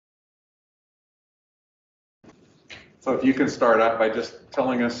So if you can start out by just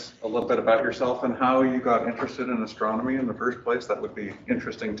telling us a little bit about yourself and how you got interested in astronomy in the first place, that would be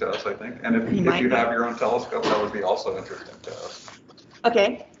interesting to us, I think. And if you have your own telescope, that would be also interesting to us.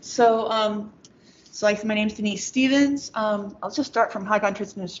 Okay, so my name's Denise Stephens. I'll just start from how I got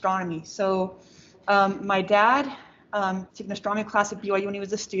interested in astronomy. So my dad took an astronomy class at BYU when he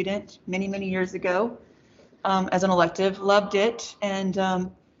was a student many, many years ago as an elective, loved it.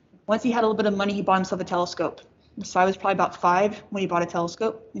 And once he had a little bit of money, he bought himself a telescope. So I was probably about 5 when he bought a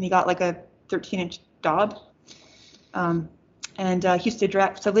telescope, and he got like a 13-inch Dob. He used to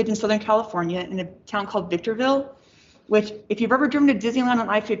drive, so I lived in Southern California in a town called Victorville, which if you've ever driven to Disneyland on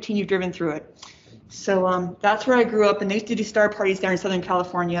I-15, you've driven through it. So that's where I grew up, and they used to do star parties there in Southern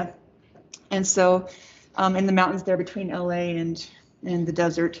California. And so in the mountains there between LA and the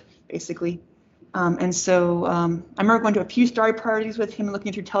desert, basically. I remember going to a few star parties with him and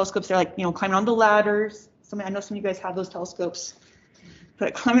looking through telescopes. They're like, climbing on the ladders. I know some of you guys have those telescopes,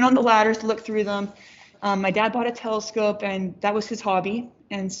 but climbing on the ladders to look through them. My dad bought a telescope, and that was his hobby.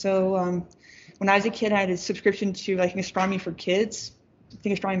 And so when I was a kid, I had a subscription to like Astronomy for Kids. I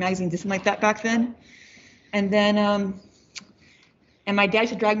think Astronomy magazine did something like that back then. And then, and my dad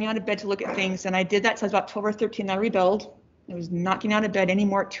used to drag me out of bed to look at things, and I did that till I was about 12 or 13. I rebelled. I was not getting out of bed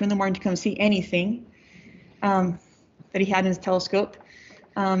anymore at 2 in the morning to come see anything that he had in his telescope.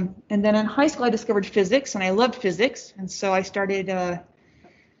 And then in high school, I discovered physics, and I loved physics. And so I started,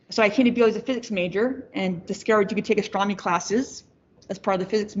 so I came to BYU as a physics major and discovered you could take astronomy classes as part of the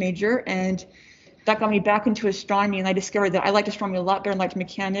physics major. And that got me back into astronomy. And I discovered that I liked astronomy a lot better than I liked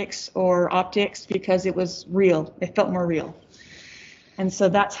mechanics or optics because it was real. It felt more real. And so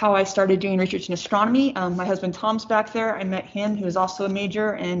that's how I started doing research in astronomy. My husband Tom's back there. I met him. He was also a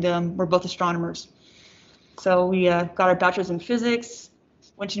major, and we're both astronomers. So we got our bachelor's in physics,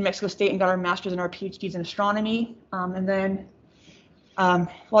 went to New Mexico State and got our master's and our PhDs in astronomy. And then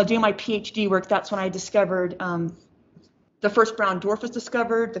while doing my PhD work, that's when I discovered the first brown dwarf was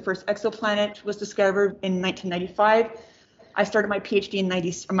discovered, the first exoplanet was discovered in 1995. I started my PhD in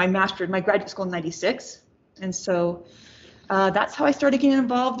my graduate school in 96. And so that's how I started getting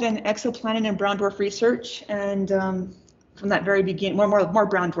involved in exoplanet and brown dwarf research. And from that very beginning, more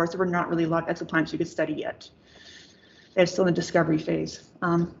brown dwarfs. There were not really a lot of exoplanets you could study yet. They're still in the discovery phase.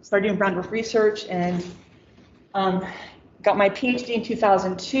 Started doing brown dwarf research and got my PhD in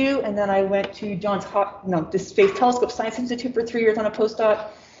 2002, and then I went to the Space Telescope Science Institute for 3 years on a postdoc,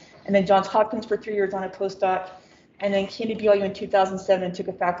 and then Johns Hopkins for 3 years on a postdoc, and then came to BYU in 2007 and took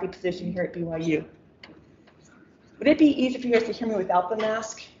a faculty position here at BYU. Would it be easy for you guys to hear me without the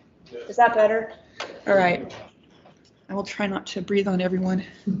mask? Is that better? All right. I will try not to breathe on everyone.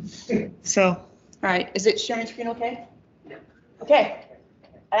 So, all right. Is it sharing screen okay? Okay.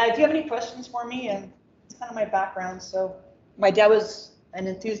 Do you have any questions for me? It's kind of my background. So my dad was an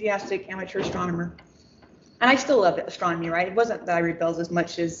enthusiastic amateur astronomer. And I still love astronomy, right? It wasn't that I rebelled as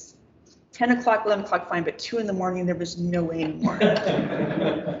much as 10 o'clock, 11 o'clock, fine, but 2 in the morning, there was no way anymore.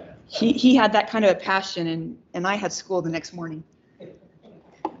 He had that kind of a passion, and I had school the next morning.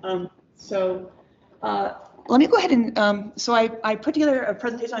 Let me go ahead and, so I put together a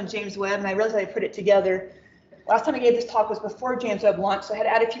presentation on James Webb, and I realized I put it together. Last time I gave this talk was before James Webb launched, so I had to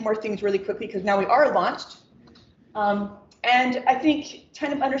add a few more things really quickly because now we are launched. And I think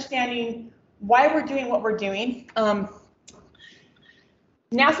kind of understanding why we're doing what we're doing.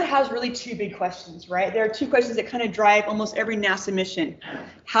 NASA has really 2 big questions, right? There are 2 questions that kind of drive almost every NASA mission.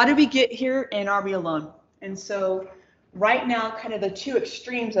 How did we get here, and are we alone? And so right now, kind of the 2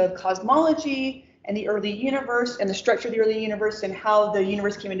 extremes of cosmology and the early universe and the structure of the early universe and how the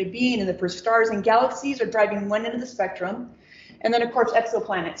universe came into being and the first stars and galaxies are driving one end of the spectrum. And then, of course,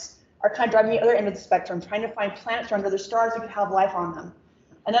 exoplanets are kind of driving the other end of the spectrum, trying to find planets around other stars that could have life on them.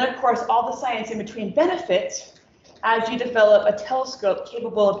 And then, of course, all the science in between benefits as you develop a telescope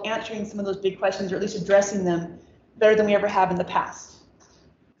capable of answering some of those big questions, or at least addressing them better than we ever have in the past.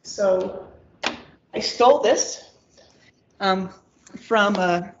 So I stole this from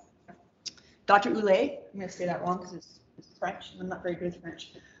Dr. Oulet. I'm going to say that wrong because it's French, and I'm not very good at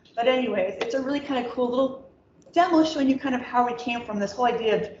French. But anyways, it's a really kind of cool little demo showing you kind of how we came from this whole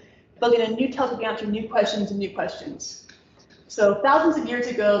idea of building a new telescope to answer new questions and new questions. So thousands of years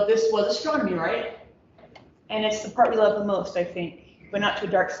ago, this was astronomy, right? And it's the part we love the most, I think. Going out to a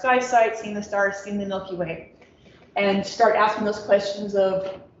dark sky site, seeing the stars, seeing the Milky Way, and start asking those questions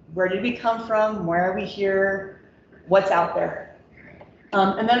of where did we come from, why are we here, what's out there?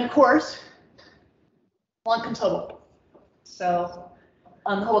 And then, of course, along comes Hubble. So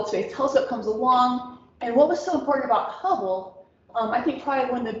the Hubble Space Telescope comes along, and what was so important about Hubble I think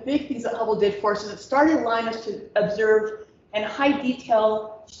probably one of the big things that Hubble did for us is it started allowing us to observe in high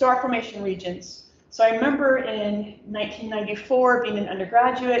detail star formation regions. So I remember in 1994 being an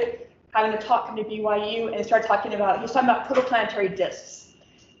undergraduate, having a talk come to BYU, and he was talking about protoplanetary disks.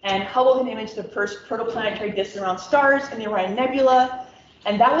 And Hubble had imaged the first protoplanetary disks around stars in the Orion Nebula,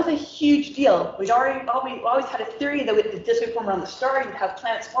 and that was a huge deal. We always had a theory that the disk would form around the star, you'd have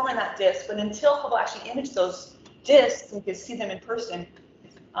planets forming that disk, but until Hubble actually imaged those disks and we could see them in person,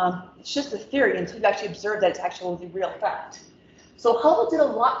 it's just a theory until we've actually observed that it's actually a real fact. So Hubble did a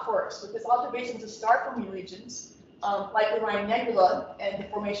lot for us with his observations of star-forming regions, like the Orion Nebula and the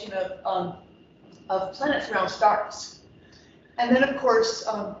formation of planets around stars. And then, of course,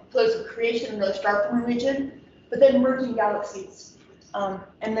 there's the creation of another star-forming region, but then merging galaxies.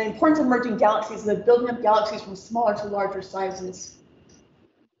 And the importance of merging galaxies is the building up galaxies from smaller to larger sizes.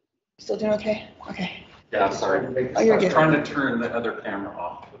 Still doing okay? Okay. Yeah, sorry. Oh, you're I was good. trying to turn the other camera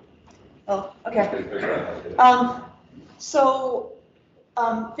off. Oh, okay.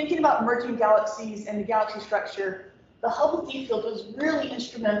 Thinking about merging galaxies and the galaxy structure, the Hubble Deep Field was really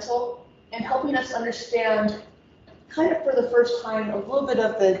instrumental in helping us understand, kind of for the first time, a little bit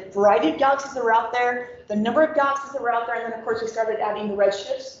of the variety of galaxies that were out there, the number of galaxies that were out there, and then of course we started adding the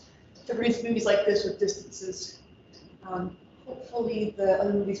redshifts to produce movies like this with distances. Hopefully the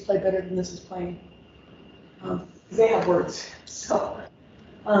other movies play better than this is playing. They have words. So,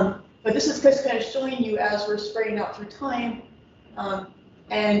 but this is just kind of showing you as we're spreading out through time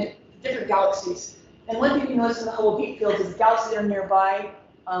and different galaxies. And one thing you notice in the Hubble Deep Field is the galaxies that are nearby.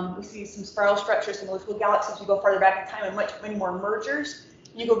 We see some spiral structures, some elliptical galaxies. You go farther back in time and many more mergers.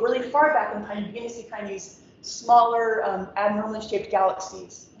 You go really far back in time, you begin to see kind of these smaller, abnormally shaped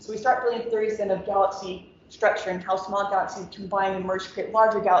galaxies. So we start building theories then of galaxy structure and how small galaxies combine and merge to create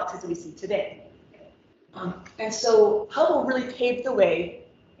larger galaxies that we see today. And so Hubble really paved the way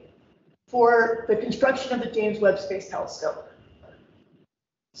for the construction of the James Webb Space Telescope.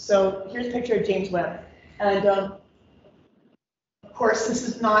 So here's a picture of James Webb. And of course, this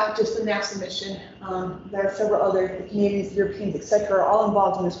is not just a NASA mission. There are several other, the Canadians, the Europeans, etc., are all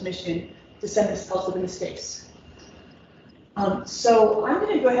involved in this mission to send this telescope into space. So I'm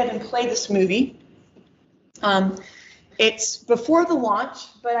going to go ahead and play this movie. It's before the launch,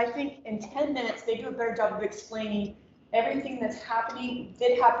 but I think in 10 minutes they do a better job of explaining everything that's happening,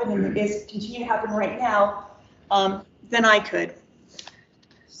 did happen, and is continuing to happen right now than I could.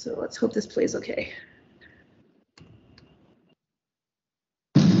 So let's hope this plays okay.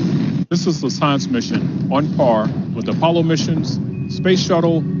 This is a science mission on par with Apollo missions, Space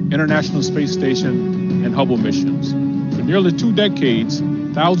Shuttle, International Space Station, and Hubble missions. For nearly 2 decades,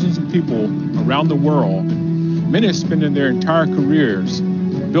 thousands of people around the world, many spending their entire careers,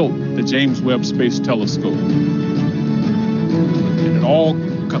 built the James Webb Space Telescope. And it all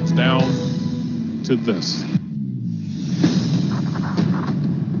comes down to this.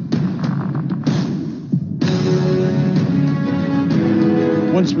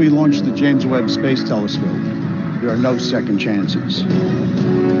 Once we launch the James Webb Space Telescope, there are no second chances.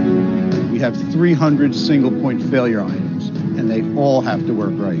 We have 300 single-point failure items, and they all have to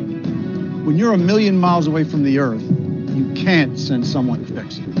work right. When you're 1 million miles away from the Earth, you can't send someone to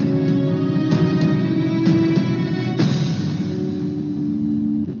fix it.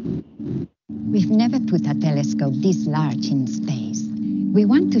 We've never put a telescope this large in space. We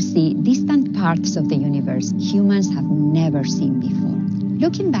want to see distant parts of the universe humans have never seen before.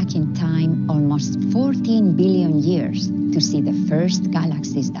 Looking back in time almost 14 billion years to see the first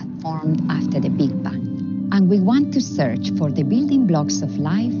galaxies that formed after the Big Bang. And we want to search for the building blocks of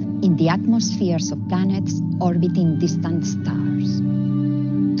life in the atmospheres of planets orbiting distant stars.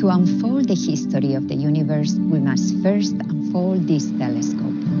 To unfold the history of the universe, we must first unfold this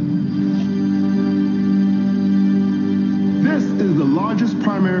telescope. This is the largest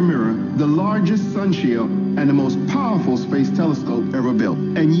primary mirror, the largest sunshield, and the most powerful space telescope ever built.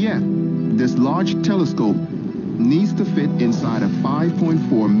 And yet, this large telescope needs to fit inside a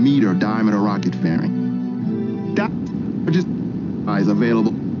 5.4 meter diameter rocket fairing. That's the largest size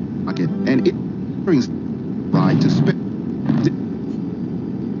available rocket, and it brings ride to space.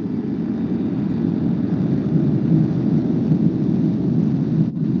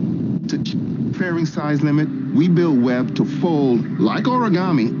 Fairing size limit, we build Webb to fold like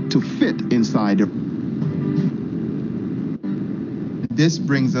origami to fit inside the. This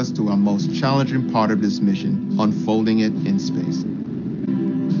brings us to our most challenging part of this mission, unfolding it in space.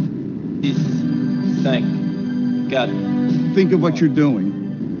 Thank God. Think of what you're doing.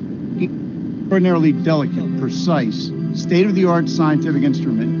 Extraordinarily delicate, precise, state-of-the-art scientific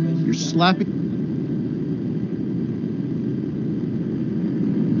instrument. You're slapping.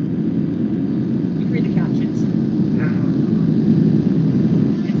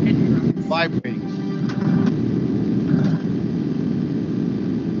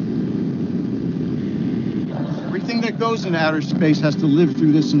 goes into outer space has to live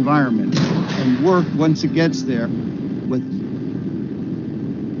through this environment and work once it gets there with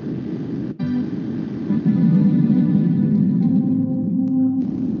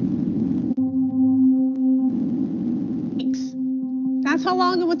That's how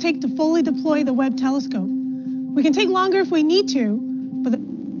long it would take to fully deploy the Webb telescope. We can take longer if we need to, but the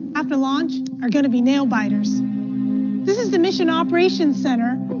after launch are going to be nail biters. This is the Mission Operations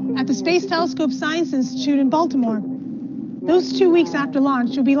Center at the Space Telescope Science Institute in Baltimore. Those 2 weeks after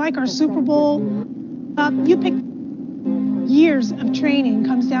launch will be like our Super Bowl. You pick. Years of training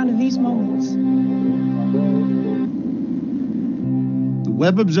comes down to these moments. The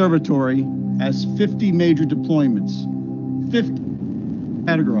Webb Observatory has 50 major deployments, 50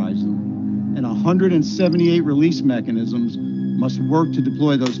 categorized them, and 178 release mechanisms must work to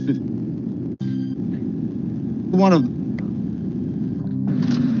deploy those 50. One of them.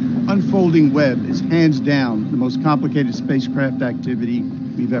 Unfolding Webb is hands down the most complicated spacecraft activity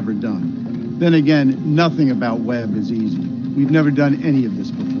we've ever done. Then again, nothing about Webb is easy. We've never done any of this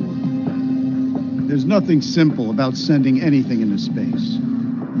before. There's nothing simple about sending anything into space.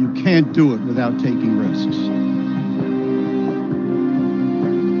 You can't do it without taking risks.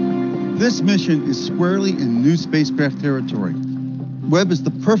 This mission is squarely in new spacecraft territory. Webb is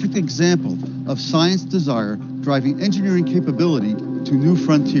the perfect example of science desire driving engineering capability to new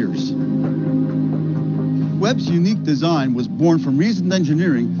frontiers. Webb's unique design was born from reasoned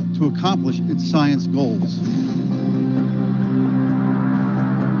engineering to accomplish its science goals.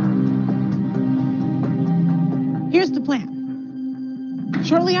 Here's the plan.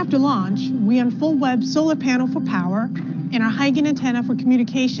 Shortly after launch, we unfold Webb's solar panel for power and our Huygens antenna for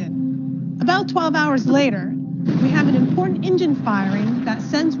communication. About 12 hours later, we have an important engine firing that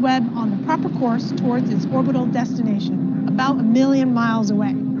sends Webb on the proper course towards its orbital destination, about 1 million miles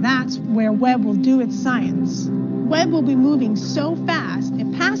away. That's where Webb will do its science. Webb will be moving so fast,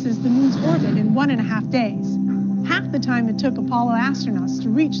 it passes the moon's orbit in 1.5 days, half the time it took Apollo astronauts to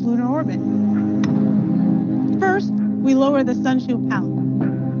reach lunar orbit. First, we lower the sunshield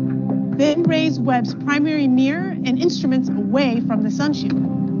pallet. Then raise Webb's primary mirror and instruments away from the sunshield.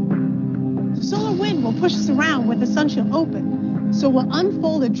 The solar wind will push us around with the sunshield open, so we'll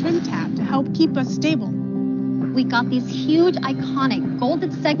unfold a trim tab to help keep us stable. We got these huge, iconic,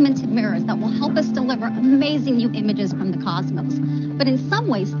 golden segmented mirrors that will help us deliver amazing new images from the cosmos. But in some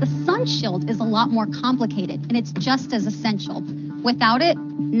ways, the sunshield is a lot more complicated, and it's just as essential. Without it,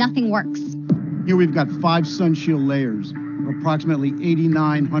 nothing works. Here we've got 5 sunshield layers of approximately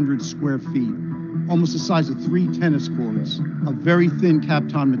 8,900 square feet, almost the size of 3 tennis courts, of very thin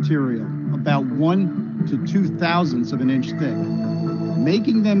Kapton material, about 1 to 2/1000ths of an inch thick.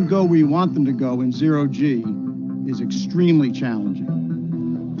 Making them go where you want them to go in 0G is extremely challenging.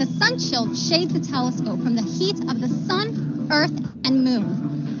 The sunshield shades the telescope from the heat of the sun, earth, and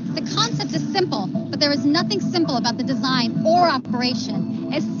moon. The concept is simple, but there is nothing simple about the design or operation,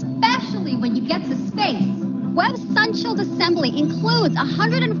 especially when you get to space. Webb's sunshield assembly includes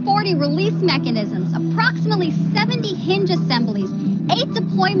 140 release mechanisms, approximately 70 hinge assemblies, 8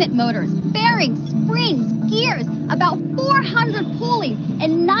 deployment motors, bearings, springs, gears, about 400 pulleys,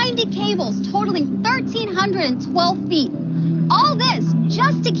 and 90 cables totaling 1,312 feet. All this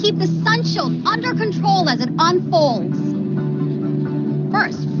just to keep the sunshield under control as it unfolds.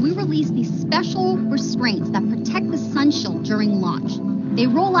 First, we release these special restraints that protect the sunshield during launch. They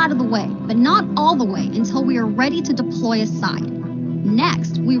roll out of the way, but not all the way until we are ready to deploy aside.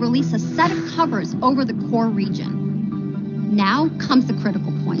 Next, we release a set of covers over the core region. Now comes the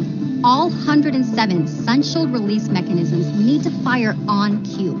critical point. All 107 sunshield release mechanisms need to fire on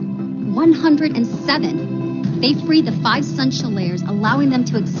cue. 107. They free the 5 sunshield layers, allowing them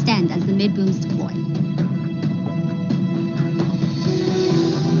to extend as the mid-booms deploy.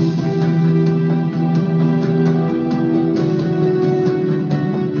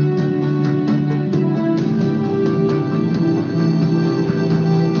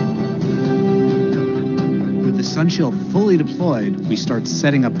 Sunshield fully deployed, we start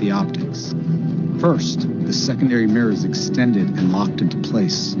setting up the optics. First, the secondary mirror is extended and locked into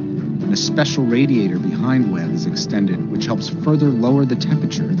place. And a special radiator behind Webb is extended, which helps further lower the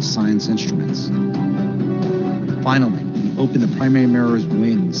temperature of the science instruments. Finally, we open the primary mirror's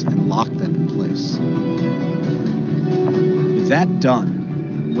wings and lock them in place. With that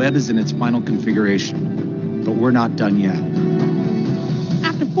done, Webb is in its final configuration, but we're not done yet.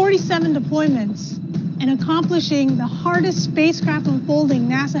 After 47 deployments, and accomplishing the hardest spacecraft unfolding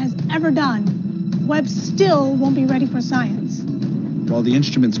NASA has ever done, Webb still won't be ready for science. While the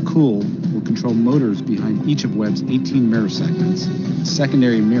instruments cool, we'll control motors behind each of Webb's 18 mirror segments, a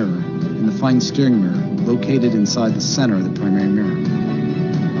secondary mirror, and the fine steering mirror located inside the center of the primary mirror.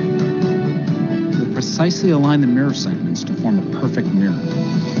 We'll precisely align the mirror segments to form a perfect mirror.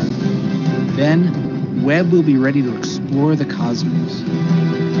 Then, Webb will be ready to explore the cosmos.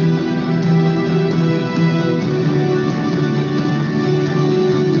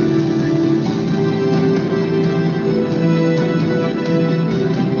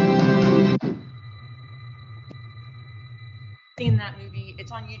 Seen that movie.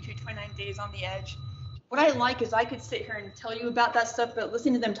 It's on YouTube, 29 Days on the Edge. What I like is I could sit here and tell you about that stuff, but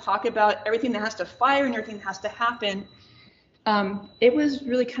listening to them talk about everything that has to fire and everything that has to happen, it was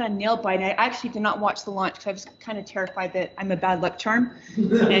really kind of nail biting. I actually did not watch the launch because I was kind of terrified that I'm a bad luck charm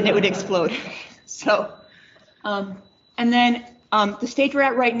and it would explode. So, and then the stage we're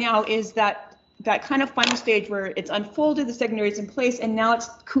at right now is that kind of final stage where it's unfolded, the secondary is in place, and now it's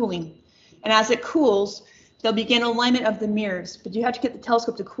cooling. And as it cools, they'll begin alignment of the mirrors, but you have to get the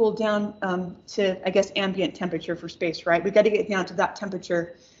telescope to cool down to, I guess, ambient temperature for space, right? We've got to get down to that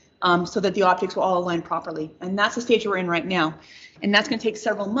temperature so that the optics will all align properly. And that's the stage we're in right now. And that's going to take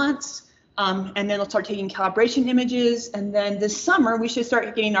several months. And then we'll start taking calibration images. And then this summer, we should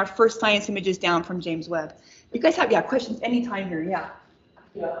start getting our first science images down from James Webb. You guys have, questions anytime here, Yeah,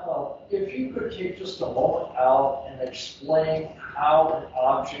 if you could take just a moment out and explain how an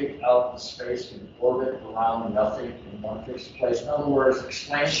object out in space can orbit around nothing in one fixed place. In other words,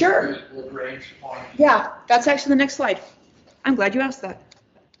 explain the Lagrange point. Yeah, that's actually the next slide. I'm glad you asked that.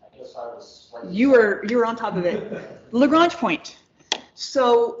 I guess I was like you were on top of it. Lagrange point.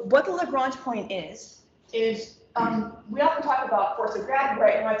 So what the Lagrange point is we often talk about force of gravity,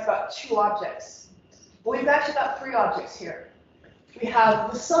 right? And it's about two objects. But we've actually got three objects here. We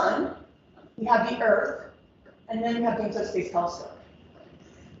have the sun, we have the Earth, and then we have the James Webb Space Telescope.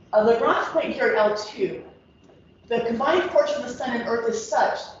 A Lagrange point here at L2, the combined force of the sun and Earth is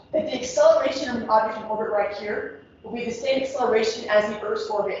such that the acceleration of an object in orbit right here will be the same acceleration as the Earth's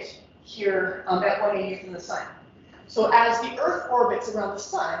orbit here at 180 from the sun. So as the Earth orbits around the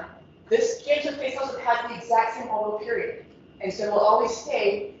sun, this James Webb Space Telescope has the exact same orbital period. And so it will always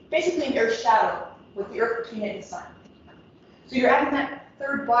stay basically in Earth's shadow with the Earth between it and the sun. So you're adding that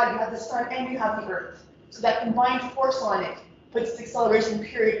third body, you have the sun and you have the Earth. So that combined force on it puts the acceleration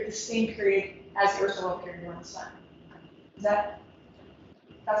period at the same period as the Earth's orbital period around the sun. That's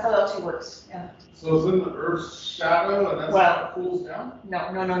how L2 works. Yeah. So it's in the Earth's shadow and that's how it cools down? No.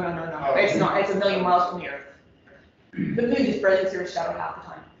 It's not. It's a million miles from the Earth. The moon is right in the Earth's shadow half the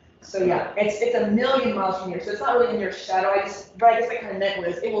time. So yeah, it's a million miles from here. So it's not really in the Earth's shadow. What I guess I kind of meant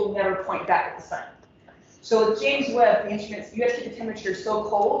was it will never point back at the sun. So with James Webb, the instruments, you have to keep the temperature so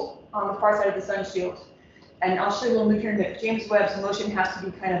cold on the far side of the sun shield. And I'll show you a little move here in a minute. James Webb's motion has to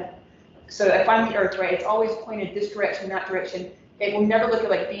be kind of, so if I'm the Earth, right, it's always pointed this direction, that direction. It will never look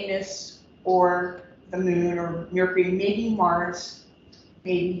like Venus or the moon or Mercury, maybe Mars,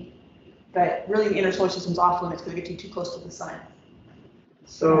 maybe. But really the inner solar system's off limits because it gets you too close to the sun.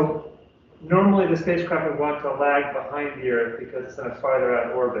 So normally the spacecraft would want to lag behind the Earth because it's in a farther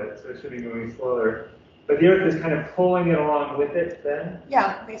out orbit, so it should be moving slower. But the Earth is kind of pulling it along with it then?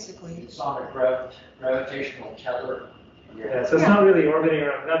 Yeah, basically. It's on a gravitational tether. Yeah, so it's not really orbiting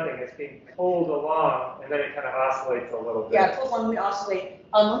around nothing. It's being pulled along, and then it kind of oscillates a little bit. Yeah, it pulls along, we oscillate.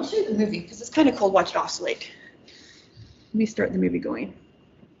 Let me show you the movie, because it's kind of cool to watch it oscillate. Let me start the movie going.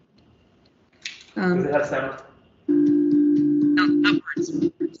 Does it have sound? Not words.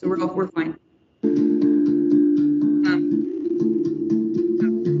 So we're fine.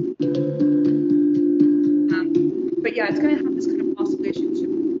 But yeah, it's going to have this kind of oscillation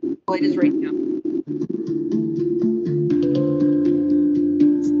to well, it is right now.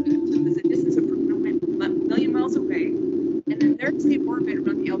 So there's a distance of a million miles away, and then there's the orbit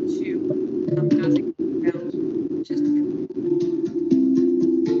around the L2 as it goes around, which is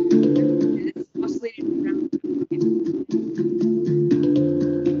it's oscillating around.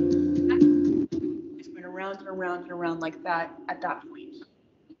 It's going around and around and around like that at that point.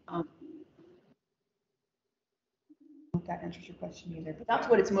 That answers your question either, but that's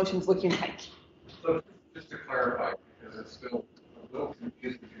what its motion's looking like. So just to clarify, because it's still a little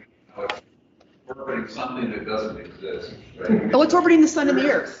confusing to me how it's orbiting something that doesn't exist, right? Oh, it's orbiting the sun and the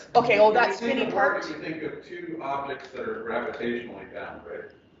Earth. Okay, oh, that spinning part. You think of two objects that are gravitationally bound,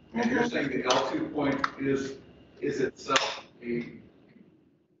 right? And you're saying the L2 point is itself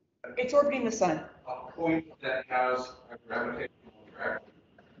it's orbiting the sun. A point that has a gravitational attraction.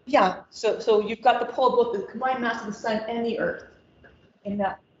 Yeah, so you've got the pole of both the combined mass of the sun and the Earth in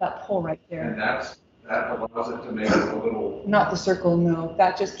that pole right there. And that allows it to make a little. Not the circle, no.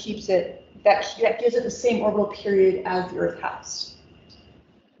 That just keeps it. That gives it the same orbital period as the Earth has.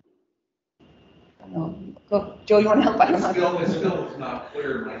 know. Go, Joe, you want to help? I don't know. It still is not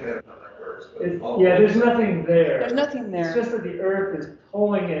clear in my head how that works. Yeah, there's nothing there. There's nothing there. It's just that the Earth is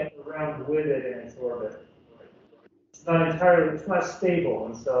pulling it around with it in its orbit. It's not entirely, it's not stable,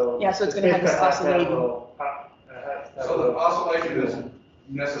 and so. Yeah, so it's going to have this oscillating. So the oscillation isn't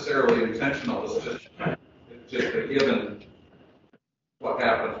necessarily intentional, it's just a given what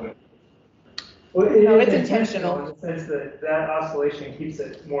happens when. Well, no, it's intentional in the sense that that oscillation keeps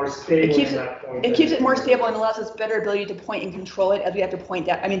it more stable at that point. It keeps it more stable and allows us better ability to point and control it as we have to point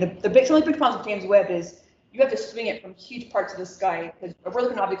that. I mean, the only big problem with James Webb is you have to swing it from huge parts of the sky, because we're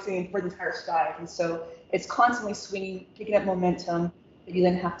looking obviously for the entire sky, and so it's constantly swinging, picking up momentum that you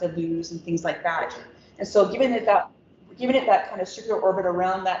then have to lose and things like that. And so giving it that kind of circular orbit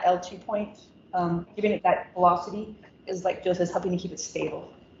around that L2 point, giving it that velocity is, like Joe says, helping to keep it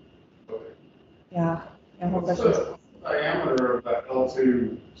stable. Yeah. What's the diameter of that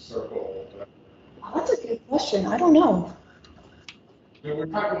L2 circle? Oh, that's a good question. I don't know. We're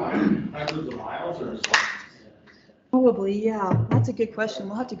talking like hundreds of miles or something. Probably, yeah. That's a good question.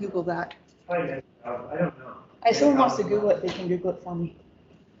 We'll have to Google that. I don't know. If someone wants to Google it, they can Google it for me.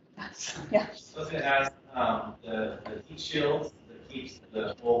 Yeah. So it has the heat shield that keeps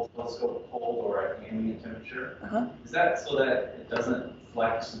the whole telescope cold or at ambient temperature. Is that so that it doesn't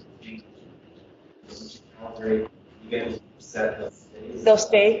flex and change? You get those set, they'll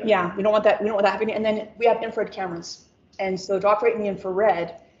stay. Yeah, we don't want that. We don't want that happening. And then we have infrared cameras, and so to operate in the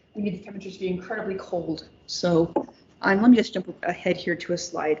infrared, we need the temperatures to be incredibly cold. So, let me just jump ahead here to a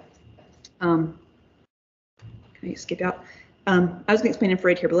slide. Can I skip out? I was going to explain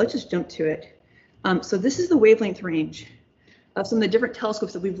infrared here, but let's just jump to it. So this is the wavelength range of some of the different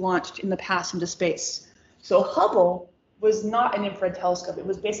telescopes that we've launched in the past into space. So Hubble was not an infrared telescope. It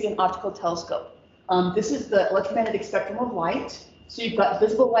was basically an optical telescope. This is the electromagnetic spectrum of light. So you've got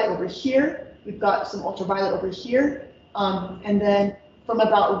visible light over here. We've got some ultraviolet over here. And then from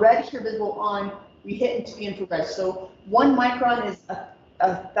about red here visible on, we hit into the infrared. So 1 micron is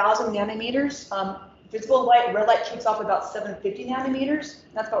 1,000 nanometers. Visible light, red light kicks off about 750 nanometers.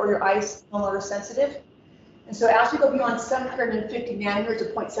 That's about where your eyes no longer sensitive. And so as we go beyond 750 nanometers to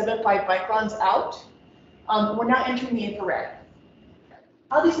 0.75 microns out, we're now entering the infrared.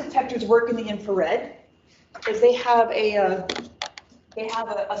 How these detectors work in the infrared is they have a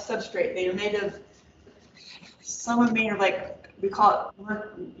substrate. They are made of, some are made of, like, we call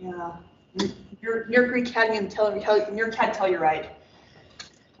it mercury cadmium telluride.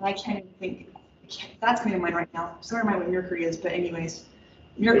 And I can't even think. That's coming to mind right now. So I don't remember what mercury is, but anyways,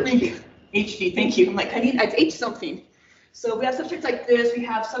 mercury, HV. Thank you. I'm like, it's H something. So we have substrates like this. We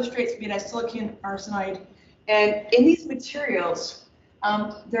have substrates made of silicon arsenide, and in these materials,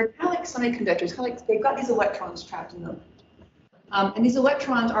 they're kind of like semiconductors. Kind of like they've got these electrons trapped in them, and these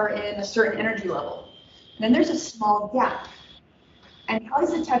electrons are in a certain energy level. And then there's a small gap. And how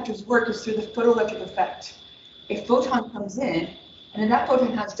these detectors work is through the photoelectric effect. A photon comes in, and then that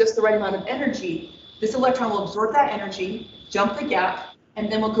photon has just the right amount of energy. This electron will absorb that energy, jump the gap,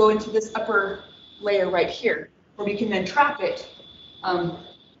 and then we'll go into this upper layer right here, where we can then trap it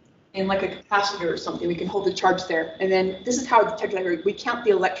in like a capacitor or something. We can hold the charge there. And then this is how the detector works. We count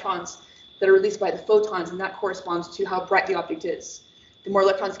the electrons that are released by the photons, and that corresponds to how bright the object is. The more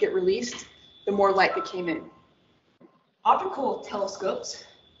electrons get released, the more light that came in. Optical telescopes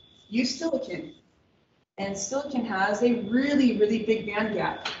use silicon. And silicon has a really, really big band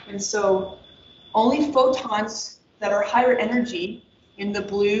gap. And so only photons that are higher energy in the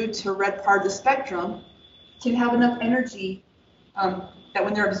blue to red part of the spectrum can have enough energy that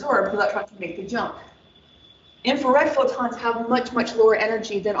when they're absorbed, the electron can make the jump. Infrared photons have much, much lower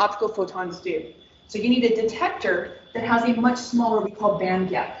energy than optical photons do. So you need a detector that has a much smaller, what we call band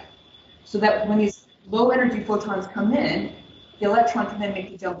gap. So that when these low energy photons come in, the electron can then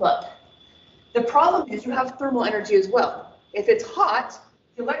make the jump up. The problem is you have thermal energy as well. If it's hot,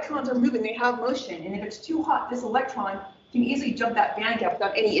 the electrons are moving, they have motion, and if it's too hot, this electron can easily jump that band gap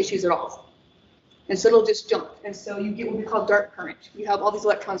without any issues at all. And so it'll just jump, and so you get what we call dark current. You have all these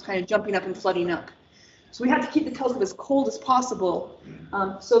electrons kind of jumping up and flooding up. So we have to keep the telescope as cold as possible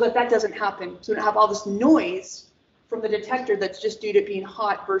so that that doesn't happen. So we don't have all this noise from the detector that's just due to it being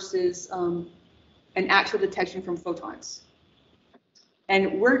hot versus an actual detection from photons.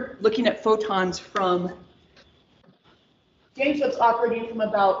 And we're looking at photons from, James Webb's operating from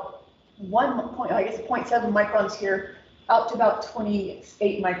about 0.7 microns here, up to about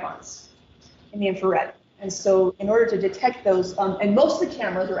 28 microns in the infrared. And so in order to detect those, and most of the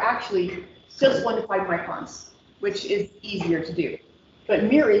cameras are actually just 1 to 5 microns, which is easier to do. But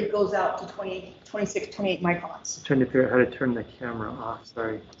MIRI goes out to 26, 28 microns. I'm trying to figure out how to turn the camera off,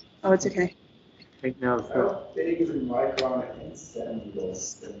 sorry. Oh, it's okay. Right now, How big is a micron in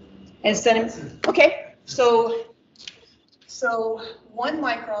centimeters? And centimeters. Okay, so 1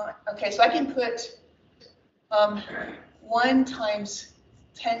 micron. Okay, so I can put 1 times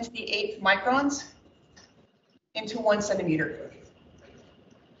 10 to the 8th microns into 1 centimeter.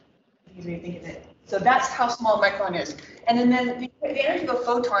 So that's how small a micron is. And then the energy of a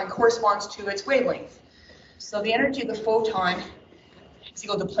photon corresponds to its wavelength. So the energy of the photon is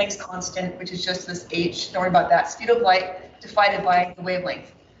equal to Planck's constant, which is just this h. Don't worry about that. Speed of light divided by the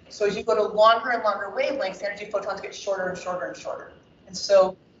wavelength. So as you go to longer and longer wavelengths, the energy of photons gets shorter and shorter and shorter. And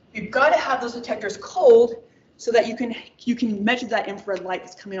so you've got to have those detectors cold so that you can measure that infrared light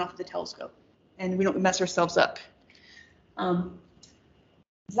that's coming off of the telescope, and we don't mess ourselves up.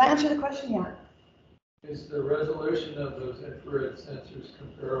 Does that answer the question? Yeah. Is the resolution of those infrared sensors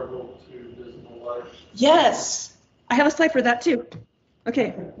comparable to visible light? Yes, I have a slide for that too.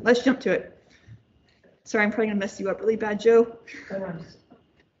 Okay, let's jump to it. Sorry, I'm probably gonna mess you up really bad, Joe.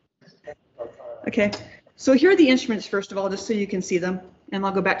 Okay, so here are the instruments first of all, just so you can see them, and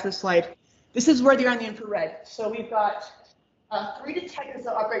I'll go back to the slide. This is where they are in the infrared. So we've got 3 detectors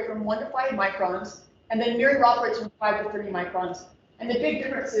that operate from 1 to 5 microns, and then Miriam operates from 5 to 30 microns. And the big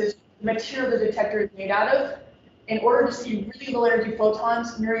difference is the material the detector is made out of. In order to see really low energy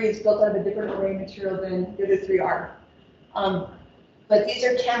photons, Miriam is built out of a different array material than the other 3 are. But these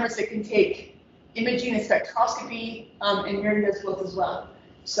are cameras that can take imaging and spectroscopy, and Miriam does both as well.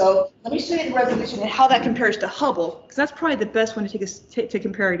 So let me show you the resolution and how that compares to Hubble, because that's probably the best one to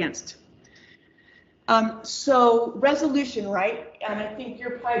compare against. So resolution, right? And I think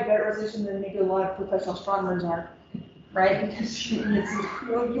you're probably better resolution than maybe a lot of professional astronomers are, right? Because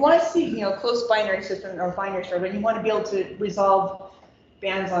you want to see, close binary system or binary star, but you want to be able to resolve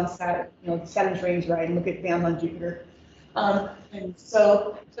bands on Saturn, Saturn's rings, right, and look at bands on Jupiter. And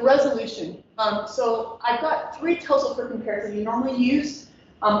so the resolution. So I've got 3 telescopes for comparison you normally use.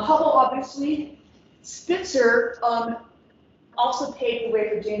 Hubble, obviously. Spitzer also paved the way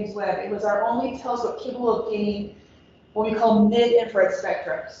for James Webb. It was our only telescope capable of gaining what we call mid-infrared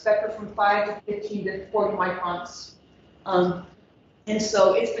spectra from 5 to 15 to 40 microns. And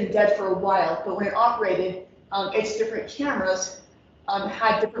so it's been dead for a while, but when it operated, its different cameras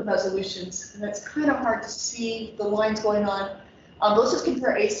had different resolutions, and it's kind of hard to see the lines going on. Let's just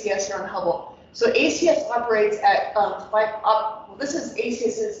compare ACS here on Hubble. So ACS operates at this is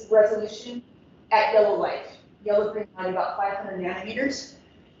ACS's resolution at yellow light. Yellow green light about 500 nanometers,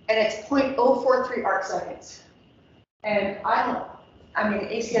 and it's 0.043 arc seconds. And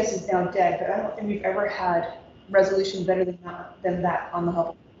ACS is now dead, but I don't think we've ever had resolution better than that on the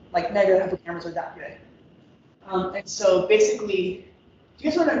Hubble. Like, neither of the Hubble cameras are that good. And so basically, do you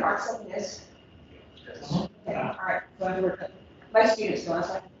guys know what an arc second is? Okay, all right. So I'm working. My students don't.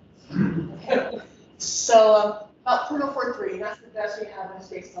 Okay. So about 0.043, and that's the best we have in a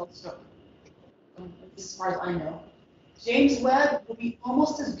space telescope, as far as I know. James Webb will be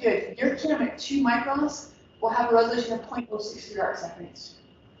almost as good. Your camera at 2 microns will have a resolution of 0.063 arc seconds.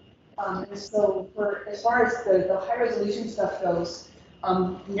 And so as far as the high resolution stuff goes,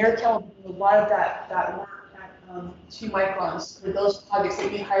 NERCAL will do a lot of that work at 2 microns for those projects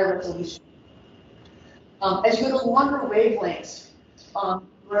that need higher resolution. As you go to longer wavelengths, the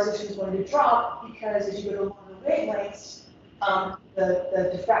resolution is going to drop because as you go to longer wavelengths, the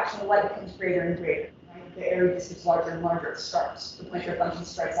diffraction of light becomes greater and greater. Right? The area just gets larger and larger. It starts. The planetary function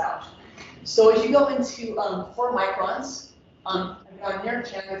starts out. So as you go into 4 microns, on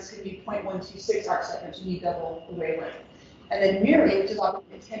NERCAL, it's going to be 0.126 arc seconds. You need double the wavelength. And then MIRI, which is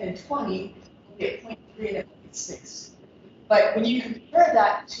obviously 10 and 20, will be at 0.3 and 0.6. But when you compare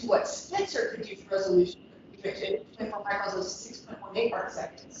that to what Spitzer could do for resolution, which at 24 microns is 6.18 arc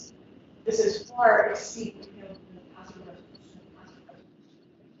seconds, this is far exceeding the passive resolution.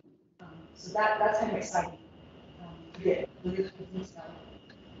 So that's kind of exciting to get really detailed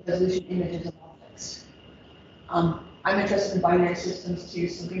resolution images of objects. I'm interested in binary systems too,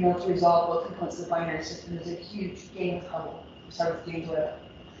 so being able to resolve both components of the binary system is a huge gain with Hubble. We started with James Webb.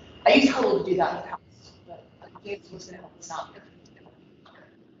 I used Hubble to do that in the past, but James was going to help us out here.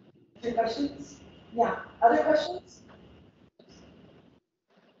 Other questions? Yeah. Other questions?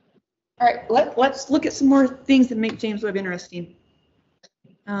 All right, let's look at some more things that make James Webb interesting.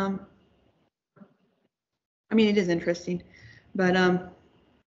 I mean, it is interesting, but let's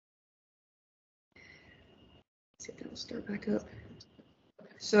see if that'll start back up.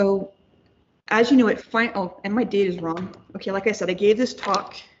 So, as you know, and my date is wrong. Okay, like I said, I gave this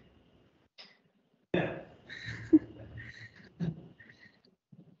talk.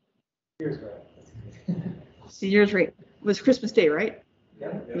 Yours right. See, yours right. It was Christmas Day, right?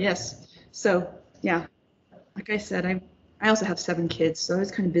 Yeah. Yes. So yeah, like I said, I also have 7 kids, so I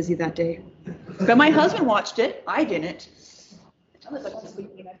was kind of busy that day. But my husband watched it. I didn't. I was like, I'm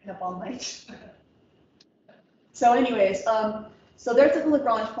sleeping. I've been up all night. So anyways, so there's the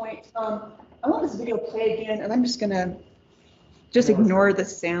Lagrange point. I want this video played again, and I'm just gonna ignore the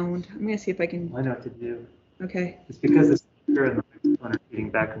sound. I'm gonna see if I can. I know what to do. Okay. It's because the speaker and the microphone are feeding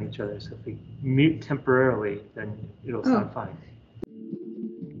back on each other. So if we mute temporarily, then it'll sound fine.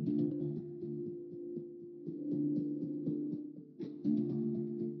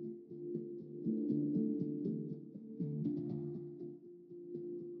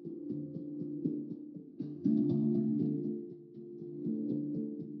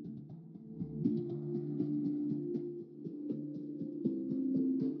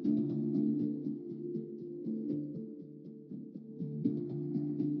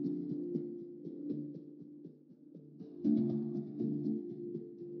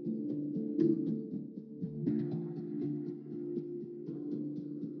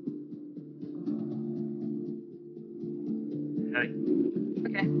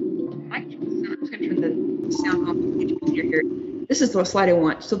 Okay. I'm just gonna turn the sound off to make it easier here. This is the slide I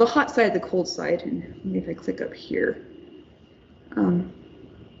want. So the hot side, the cold side, and maybe if I click up here,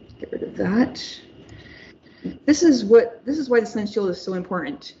 get rid of that. This is why the sun shield is so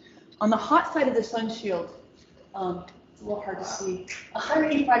important. On the hot side of the sun shield, it's a little hard to see,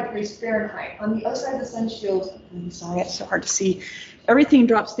 185 degrees Fahrenheit. On the other side of the sun shield, I'm sorry, it's so hard to see. Everything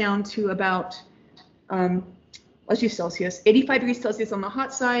drops down to about, let's use Celsius, 85 degrees Celsius on the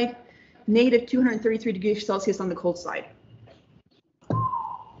hot side, negative 233 degrees Celsius on the cold side.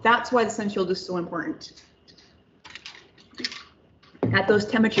 That's why the sun shield is so important. At those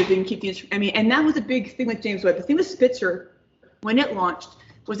temperatures, you can keep the, and that was a big thing with James Webb. The thing with Spitzer, when it launched,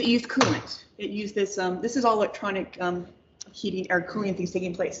 was it used coolant. It used this, this is all electronic heating or cooling things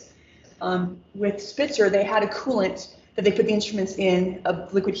taking place. With Spitzer, they had a coolant that they put the instruments in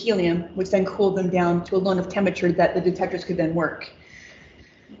of liquid helium, which then cooled them down to a low enough temperature that the detectors could then work.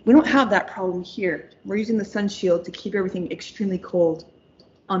 We don't have that problem here. We're using the sun shield to keep everything extremely cold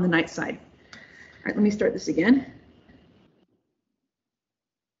on the night side. All right, let me start this again.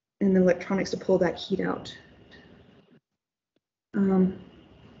 And the electronics to pull that heat out.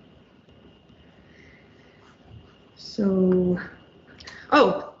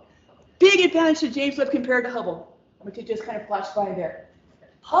 Big advantage to James Webb compared to Hubble, which it just kind of flashed by there.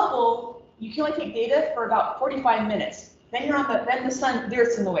 Hubble, you can only take data for about 45 minutes. Then you're on the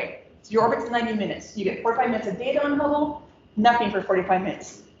Earth's in the way. So your orbit's 90 minutes. You get 45 minutes of data on Hubble, nothing for 45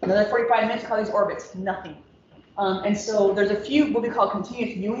 minutes. Another 45 minutes, call these orbits, nothing. And so there's a few what we call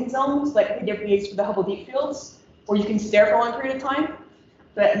continuous viewing zones, like we did for the Hubble deep fields, where you can stare for a long period of time.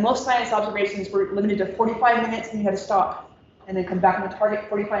 But most science observations were limited to 45 minutes, and you had to stop, and then come back on the target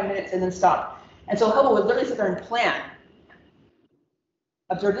 45 minutes, and then stop. And so Hubble would literally sit there and plan.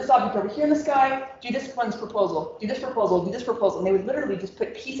 Observe this object over here in the sky, do this one's proposal, do this proposal, do this proposal. And they would literally just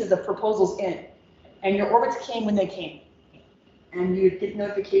put pieces of proposals in. And your orbits came when they came. And you'd get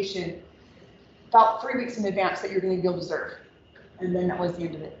notification about 3 weeks in advance that you're going to be able to observe. And then that was the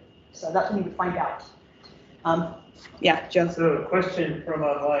end of it. So that's when you would find out. Yeah, Joe. So a question from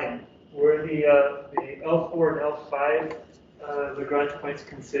online. Were the L4 and L5 Lagrange points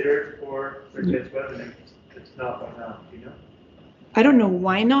considered for James Webb? And it's not, why not? Do you know? I don't know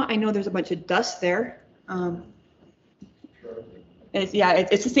why not. I know there's a bunch of dust there. It's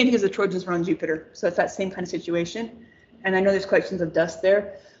the same thing as the Trojans were on Jupiter. So it's that same kind of situation. And I know there's questions of dust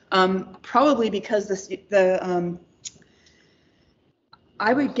there. Probably because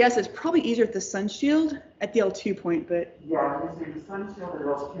I would guess it's probably easier at the sun shield at the L2 point, but. Yeah, I was going to say the sun shield and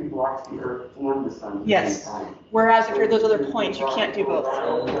L2 blocks the Earth and the sun. Yes. Whereas if you're at those other points, you can't do both.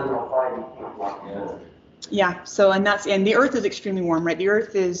 Yeah, so and the Earth is extremely warm, right? The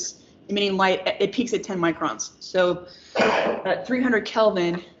Earth is emitting light, it peaks at 10 microns. So at 300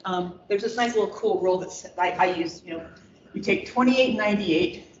 Kelvin, there's this nice little cool rule that I use, you take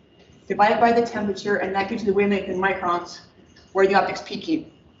 2898, divide by the temperature, and that gives you the wavelength in microns where the optic's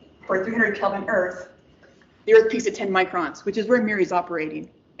peaking. For a 300 Kelvin Earth, the Earth peaks at 10 microns, which is where MIRI's operating.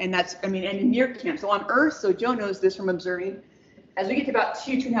 And that's, and in NIRCam. So on Earth, so Joe knows this from observing, as we get to about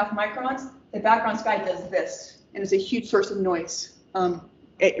 2.5 microns, the background sky does this, and it's a huge source of noise.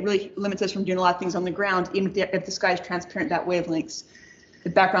 It really limits us from doing a lot of things on the ground, even if the sky is transparent that wavelengths. The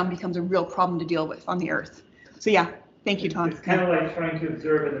background becomes a real problem to deal with on the Earth. So yeah, thank you, Tom. It's kind of like trying to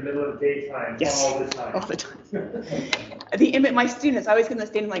observe in the middle of daytime all the time. All the time. My students, I always get in the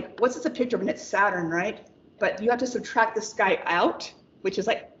stand like, what's this a picture of? And it's Saturn, right? But you have to subtract the sky out, which is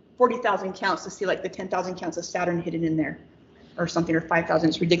like 40,000 counts to see like the 10,000 counts of Saturn hidden in there or something, or 5,000.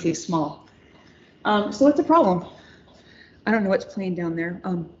 It's ridiculously small. So what's the problem? I don't know what's playing down there.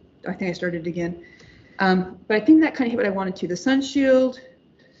 I think I started it again. But I think that kind of hit what I wanted to. The sun shield.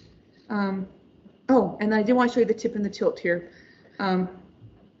 Oh, and I did want to show you the tip and the tilt here.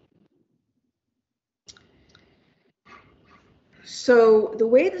 So the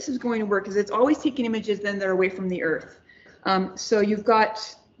way this is going to work is it's always taking images then that are away from the Earth. So you've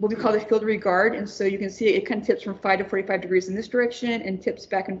got what we call the field of regard, and so you can see it kind of tips from 5 to 45 degrees in this direction and tips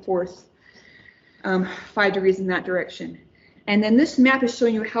back and forth 5 degrees in that direction. And then this map is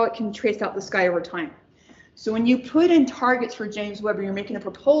showing you how it can trace out the sky over time. So when you put in targets for James Webb or you're making a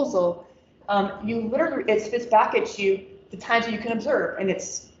proposal, you literally, it spits back at you the times that you can observe, and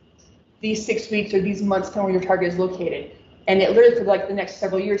it's these 6 weeks or these months depending where your target is located. And it literally for like the next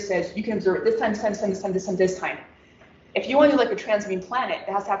several years says you can observe it this time, this time, this time, this time, this time. If you want to do like a transiting planet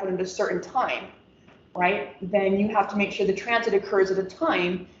that has to happen at a certain time, right, then you have to make sure the transit occurs at a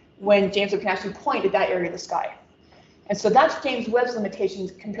time when James Webb can actually point at that area of the sky. And so that's James Webb's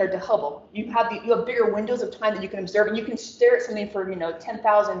limitations compared to Hubble. You have bigger windows of time that you can observe, and you can stare at something for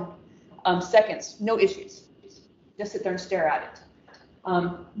 10,000 seconds, no issues. Just sit there and stare at it.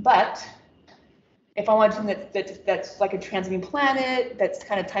 But if I want something that's like a transiting planet, that's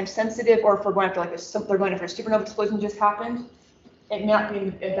kind of time sensitive, or if we're going after they're going after a supernova explosion just happened, it may not be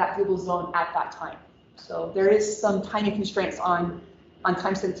in that viewable zone at that time. So there is some timing constraints on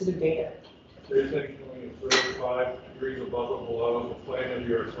time sensitive data. So you're thinking 35 degrees above or below the plane of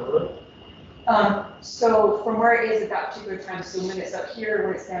your observer? So from where it is at that particular time, so when it's up here,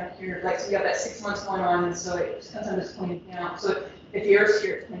 when it's down here, like so you have that 6 months going on, and so it sometimes it's pointing down. So if the Earth's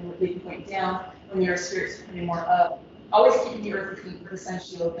here, it's pointing down. When the Earth's here, it's pointing more up. Always keeping the Earth between the sun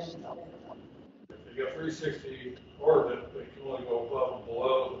shield and the If you got 360 orbit, they can only go above and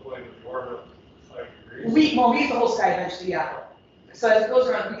below the plane of the orbit 5 degrees. We use the whole sky eventually, yeah. So as it goes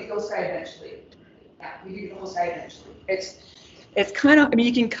around, we get the whole sky eventually. Yeah, we do the whole sky eventually. It's kind of, I mean,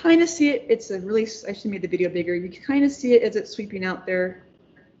 you can kind of see it. It's a really, I should make the video bigger. You can kind of see it as it's sweeping out there.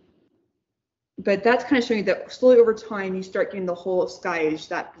 But that's kind of showing you that slowly over time, you start getting the whole sky.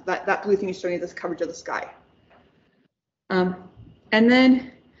 That blue thing is showing you this coverage of the sky. And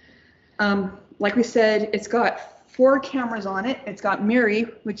then, like we said, it's got 4 cameras on it. It's got MIRI,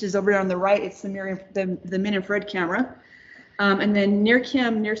 which is over there on the right. It's the MIRI, the mid-infrared camera. And then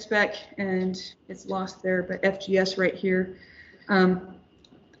NIRCam, NIRSpec, and it's lost there, but FGS right here.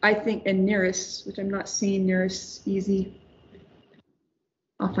 I think, and NIRIS, which I'm not seeing NIRIS easy.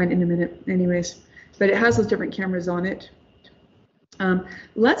 I'll find it in a minute anyways. But it has those different cameras on it.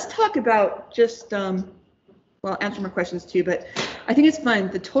 Let's talk about just, well, answer more questions too, but I think it's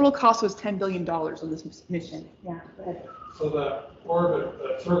fun. The total cost was $10 billion on this mission. Yeah, go ahead. So that orbit,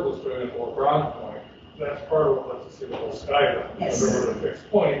 that circle is doing it for ground point. That's part of what lets us see the whole sky. Yes. If it were a fixed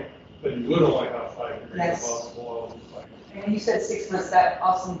point, then you would only have 5 degrees Yes. above and below. And you said 6 months, that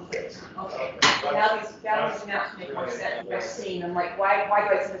awesome clicked. Okay. Now these maps make more sense. I've seen. I'm like, why do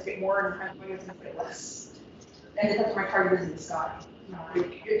I sometimes get more and why do I sometimes get less? And it depends where my target is in the sky.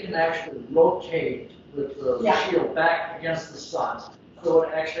 It can actually rotate with the shield back against the sun. So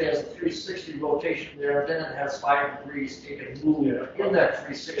it actually has a 360 rotation there, then it has 5 degrees, it can move in that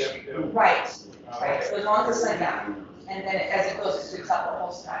 360. Right. Right. So as long as the sun down, and then as it goes, it sweeps out the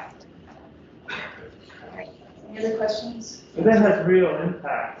whole sky. Okay. Any other questions? So that has real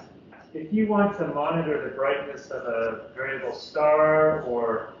impact. If you want to monitor the brightness of a variable star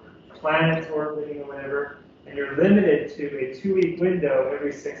or planets orbiting or whatever, and you're limited to a 2-week window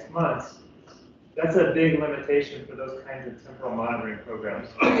every 6 months, that's a big limitation for those kinds of temporal monitoring programs.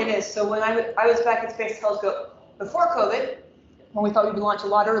 It is. So when I was back at Space Telescope before COVID, when we thought we would launch a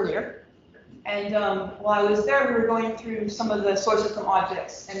lot earlier, and while I was there, we were going through some of the solar system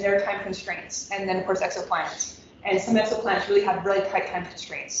objects and their time constraints, and then of course exoplanets. And some exoplanets really have really tight time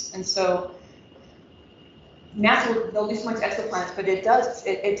constraints. And so NASA, they'll do so much exoplanets, but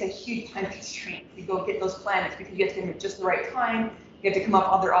it's a huge time constraint to go get those planets because you have to get them at just the right time. You have to come up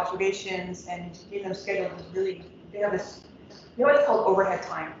with all their observations, and getting them scheduled is really, they have this, you know what it's called, overhead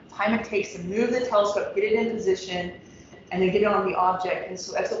time. Time it takes to move the telescope, get it in position, and then get it on the object. And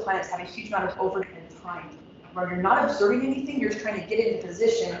so exoplanets have a huge amount of overhead time. Where you're not observing anything, you're just trying to get it in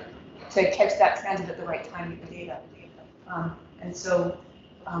position to catch that transit at the right time with the data. And so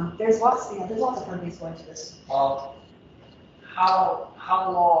there's lots of fun things going to this. How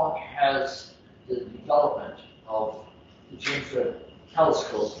long has the development of the James Webb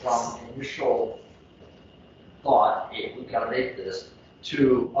Telescope from initial thought, hey, we've got to make this,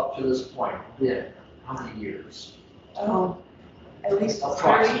 to up to this point been? How many years? At least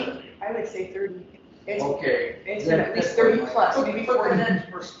 30. I would say 30. Okay. It's at least 30 plus, maybe Put 40. it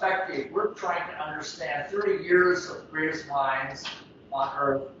into perspective, we're trying to understand 30 years of greatest minds on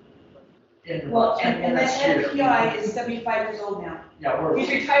Earth in Well, about 10 and the minutes head here. PI is 75 years old now. Yeah, He's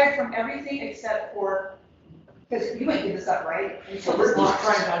retired from everything except for, because you might give this up, right? And so we're just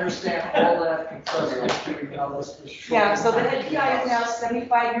trying to understand all that compressed how this is short. Yeah, so the head PI is now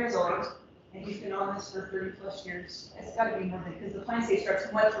 75 years old, and he's been on this for 30 plus years. It's got to be more than, because the plan stage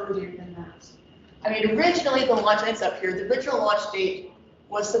starts much earlier than that. I mean, originally the launch, it's up here, the original launch date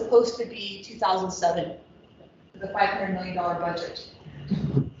was supposed to be 2007, the $500 million budget.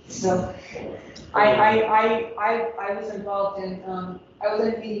 So I was involved in, I was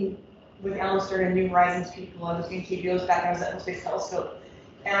in a meeting with Alan Stern and New Horizons people. I was doing KBOs back, I was at the Space Telescope.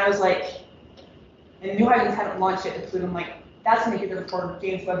 And I was like, and New Horizons hadn't launched yet to Pluto. I'm like, that's going to get before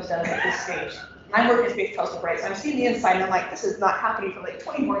James Webb does at this stage. And I'm working at Space Telescope, right? So I'm seeing the inside, and I'm like, this is not happening for like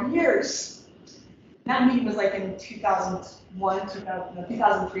 20 more years. And that meeting was like in 2001,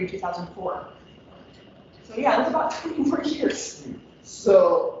 2003, 2004. So yeah, it was about 20 more years.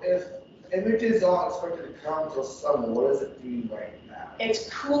 So if images aren't expected to come until summer, what is it doing right now? It's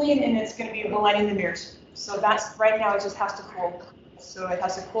cooling, and it's going to be aligning the mirrors. So that's, right now it just has to cool. So it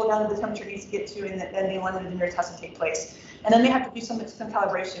has to cool down to the temperature it needs to get to, and then the alignment of the mirrors has to take place. And then they have to do some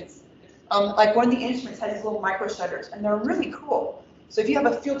calibrations. Like one of the instruments has these little micro shutters, and they're really cool. So if you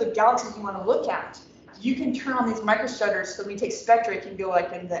have a field of galaxies you want to look at, you can turn on these micro shutters. So when you take spectra, it can go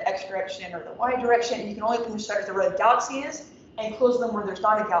like in the X direction or the Y direction, and you can only open the shutters where the galaxy is and close them where there's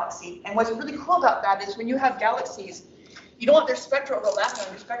not a galaxy. And what's really cool about that is when you have galaxies, you don't want their spectra overlapping on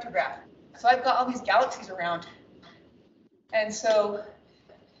your spectrograph. So I've got all these galaxies around. And so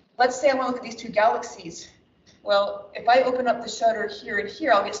let's say I want to look at these two galaxies. Well, if I open up the shutter here and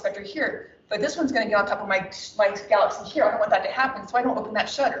here, I'll get spectra here. But this one's going to get on top of my galaxy here. I don't want that to happen, so I don't open that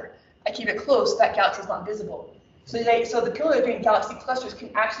shutter. I keep it close, so that galaxy is not visible. So the people that are doing galaxy clusters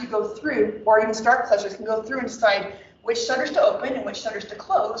can actually go through, or even star clusters can go through and decide which shutters to open and which shutters to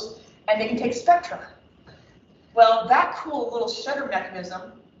close, and they can take spectra. Well, that cool little shutter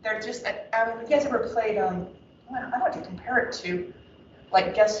mechanism, they're just, if you guys ever played, I don't know what to compare it to,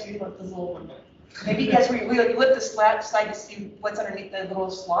 like guess who with this little, maybe guess where you lift the slat side to see what's underneath the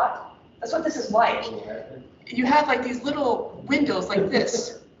little slot. That's what this is like. You have like these little windows like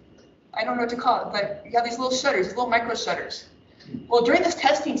this. I don't know what to call it, but you have these little shutters, these little micro shutters. Well, during this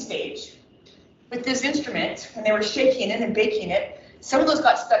testing stage, with this instrument, when they were shaking it and baking it, some of those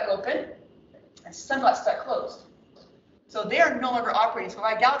got stuck open, and some got stuck closed. So they are no longer operating. So if I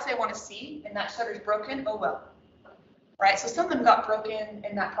have a galaxy I want to see, and that shutter's broken, oh well. Right, so some of them got broken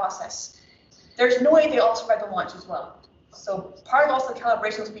in that process. There's no way they all survived the launch as well. So part of also the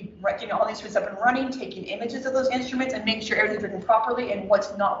calibration was be getting all these instruments up and running, taking images of those instruments, and making sure everything's working properly and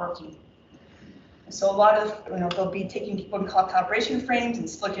what's not working. And so a lot of, they'll be taking what we call calibration frames and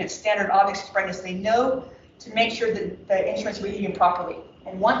looking at standard objects as brightness they know to make sure that the instruments are behaving properly.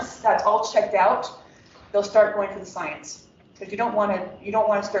 And once that's all checked out, they'll start going for the science. Because you don't want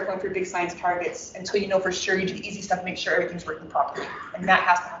to start going for big science targets until you know for sure you do the easy stuff to make sure everything's working properly. And that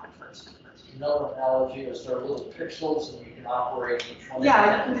has to happen first. Another analogy is there are little pixels and you can operate each one.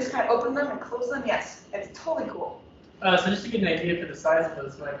 Yeah, you can just kind of open them and close them. Yes, it's totally cool. So just to get an idea for the size of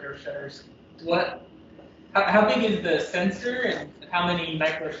those micro shutters, how big is the sensor and how many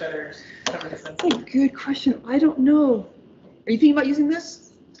micro shutters cover the sensor? That's a good question. I don't know. Are you thinking about using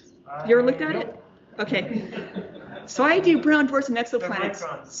this? You ever looked at it? Okay. So I do brown dwarfs and exoplanets. They're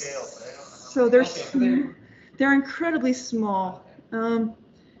micron scale, but I don't know. So they're incredibly small.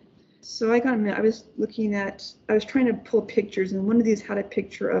 So I got a minute. I was trying to pull pictures, and one of these had a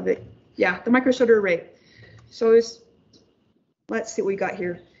picture of it. Yeah, the micro shutter array. So let's see what we got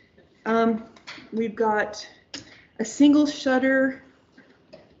here. We've got a single shutter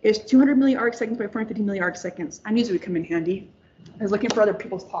is 200 milli arc seconds by 450 milli arc seconds. I knew it would come in handy. I was looking for other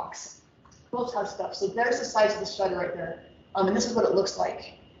people's talks. Both have stuff. So there's the size of the shutter right there, and this is what it looks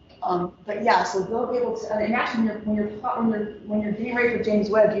like. But yeah, so they'll be able to. And actually, when you're getting ready for James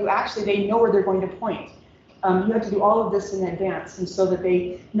Webb, they know where they're going to point. You have to do all of this in advance, and so that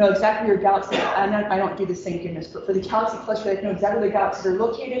they know exactly where your galaxy. I don't do this, thank goodness, but for the galaxy cluster, they know exactly where the galaxies are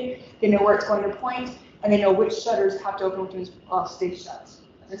located. They know where it's going to point, and they know which shutters have to open when stay shut.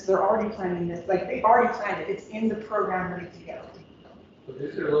 And so they're already planning this. Like they've already planned it. It's in the program ready to go. So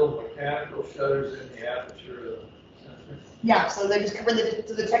these are little mechanical shutters in the aperture of the sensor? Yeah, so they just cover the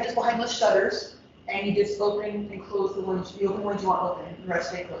detectors behind those shutters, and you just open and close the ones you want open, and the rest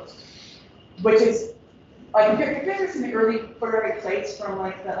stay closed. Which is, like, if you're using the early photographic plates from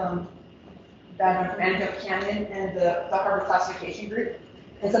like from Antioch Canyon and the Harvard classification group,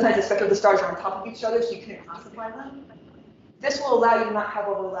 And sometimes the spectra of the stars are on top of each other, so you can't classify them. This will allow you to not have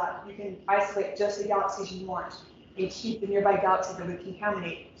overlap. You can isolate just the galaxies you want and keep the nearby galaxies that would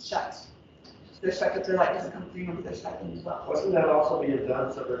contaminate shut. So the spectra of their light doesn't come through into their spectrum as well. Wasn't that also being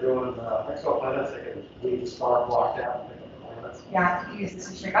done, so they're doing exoplanets, they can leave the star blocked out? Yeah, you use this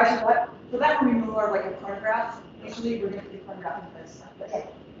machine. Actually, for that one, we more like a chronograph. Usually, we're going to put a chronograph in place.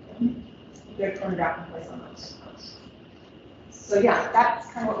 Get a chronograph in place on those. So yeah,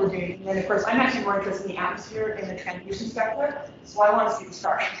 that's kind of what we're doing. And then of course, I'm actually more interested in the atmosphere and the transmission spectra. So I want to see the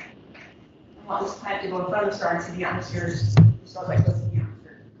stars. I want this planet to go in front of the star and see the atmospheres. The stars like this in the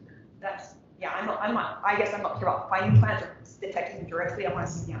atmosphere. That's I guess I'm not here about finding planets or detecting them directly. I want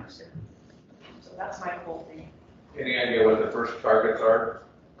to see the atmosphere. So that's my whole thing. Any idea what the first targets are?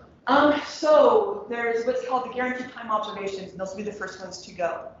 So there's what's called the guaranteed time observations, and those will be the first ones to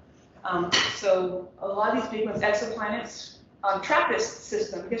go. So a lot of these big ones, exoplanets, TRAPPIST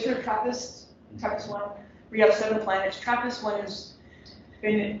system. You guys heard of TRAPPIST? TRAPPIST 1, where you have 7 planets. TRAPPIST 1 has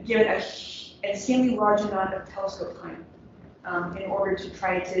been given an insanely large amount of telescope time in order to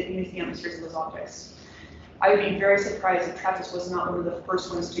try to image the atmospheres of those objects. I would be very surprised if TRAPPIST was not one of the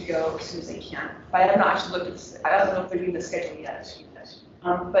first ones to go as soon as they can. But I have not actually looked at this. I don't know if they're doing the schedule yet.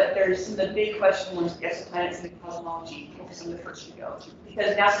 But there's some of the big question ones, the exoplanets and the cosmology, will be some of the first to go.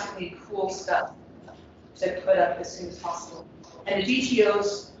 Because NASA's going to need cool stuff to put up as soon as possible. And the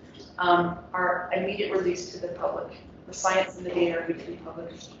GTOs are immediate release to the public. The science and the data are immediately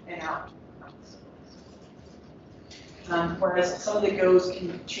published and out. Whereas some of the GOES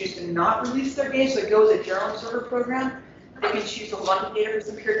can choose to not release their data. So the GOES is a general observer program. They can choose to hold on to data for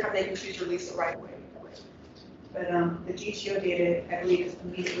some period of time. They can choose to release it right away. But the GTO data, I believe, is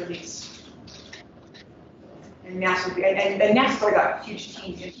immediate release. And NASA, and NASA's already got huge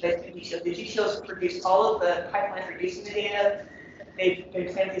teams into the GTO. The GTOs produce all of the pipelines for producing the data. They've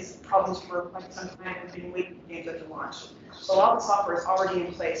been planning these problems for quite some time and been waiting for data to launch. So a lot of the software is already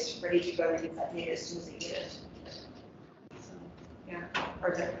in place, ready to go and get that data as soon as they get it. So, yeah,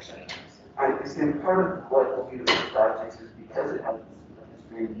 or it's been part of what will be the first projects is because it has this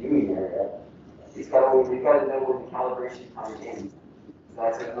very viewing area. We've got to know when the calibration time ends.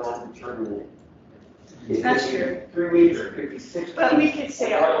 That's a non-determinate. That's true. 3 weeks or 56. But we could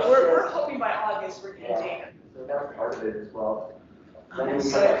say we're hoping by August we're getting data. So that's part of it as well.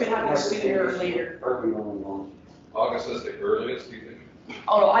 So it could happen sooner or later. Early on. August is the earliest, do you think?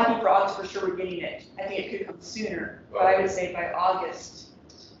 Oh no, I think for August for sure we're getting it. I think it could come sooner, but I would say by August.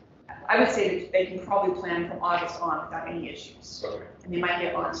 I would say that they can probably plan from August on without any issues. Okay. And they might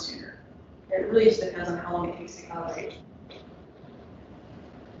get on sooner. It really just depends on how long it takes to calibrate.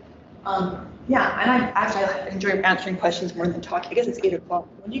 Yeah, and I enjoy answering questions more than talking. I guess it's 8 o'clock.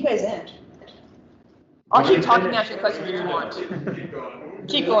 When do you guys end? I'll keep talking and answering questions if you want.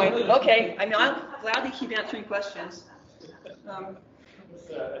 Keep going. Okay. I mean, I'll gladly keep answering questions.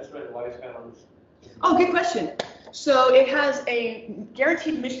 Oh, good question. So it has a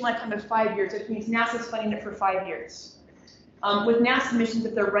guaranteed mission lifetime of 5 years, which means NASA's funding it for 5 years. With NASA missions,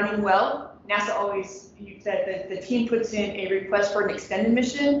 if they're running well, NASA always, the team puts in a request for an extended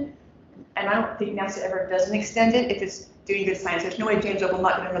mission, and I don't think NASA ever does an extended if it's doing good science. There's no way James Webb will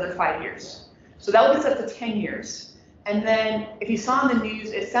not get another 5 years. So that will get us up to 10 years. And then if you saw in the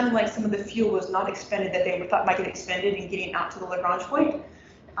news, it sounded like some of the fuel was not expended that they thought might get expended in getting out to the Lagrange point.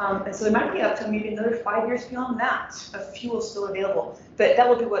 And so it might be up to maybe another 5 years beyond that of fuel still available. But that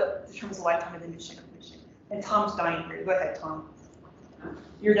will be what determines the lifetime of the mission. And Tom's dying here. Go ahead, Tom.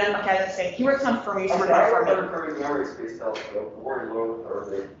 You're done? Okay, I was saying, he works on Fermi, so we're not Fermi. Space telescope, we're in low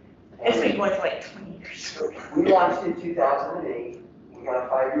orbit. It's been going for like 20 years. We launched in 2008. We got a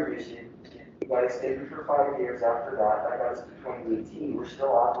 5-year mission. We got extended for 5 years after that. That got us to 2018. We're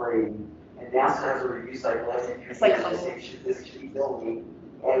still operating. And NASA has a review cycle every 2 years. This keep building.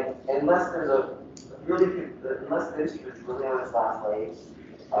 And unless there's unless the instrument's really on its last legs,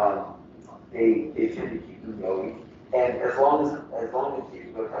 they tend to keep them going. And as long as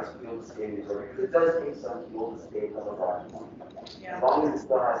Facebook has fuel to stay there, because it does take some fuel to stay at the Lagrange point. Yeah. As long as it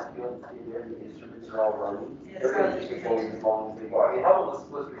still has fuel to stay there, the instruments are all running. They're going to keep it going as long as they go. I mean, Hubble was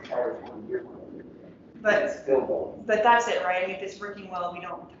supposed to retire 20 years ago. But it's still going. But that's it, right? I mean, if it's working well, we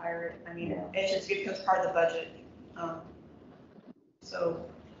don't retire it. I mean, it's just it becomes part of the budget. So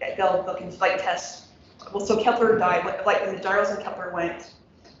they'll like test. Well, so Kepler died, like when the gyros and Kepler went,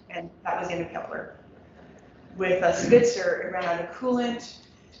 and that was the end of Kepler. With Spitzer, it ran out of coolant,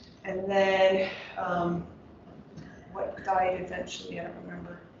 and then what died eventually, I don't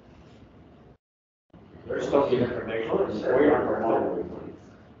remember. There's still good information.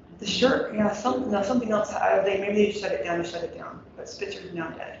 The The shirt, yeah, something else. Maybe they shut it down. but Spitzer's now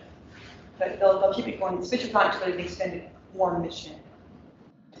dead. But they'll keep it going. Spitzer's not actually an extended warm mission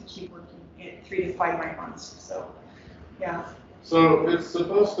to keep working at 3 to 5 microns. So, yeah. So it's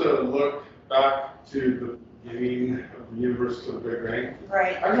supposed to look back to the beginning of the universe to the Big Bang.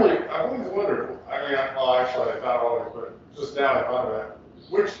 Right. Actually, I've always wondered. I mean, well, actually, I thought always, but just now I thought of it.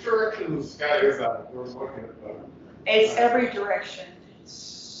 Which direction in the sky is that? We're looking at that. It's every direction.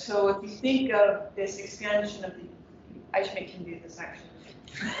 So if you think of this expansion of the, I should make him do this actually.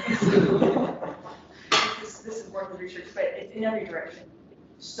 this is more of the research, but it's in every direction.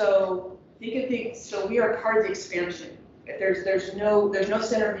 So think of things. So we are part of the expansion. If there's no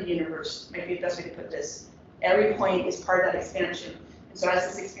center of the universe. Might be the best way to put this. Every point is part of that expansion. And so as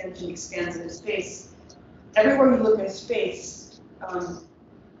this expansion expands into space, everywhere you look in space,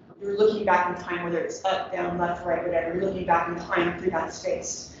 you're looking back in time, whether it's up, down, left, right, whatever. You're looking back in time through that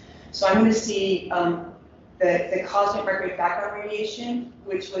space. So I'm going to see the cosmic microwave background radiation,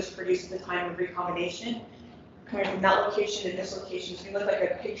 which was produced at the time of recombination, coming from that location to this location. So you look like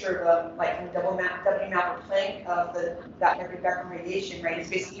a picture of like a W map or Planck of that microwave background radiation, right? It's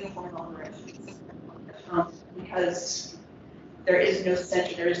basically uniform in all directions. Because there is no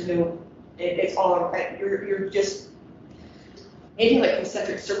center, there is no, it's all, right? You're just maybe like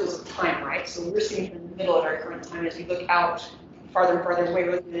concentric circles of time, right? So we're sitting in the middle of our current time. As we look out farther and farther away,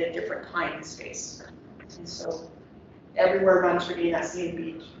 we're looking at a different time in space. And so everywhere around us, we're getting that same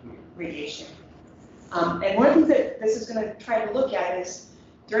beat radiation. And one of the things that this is going to try to look at is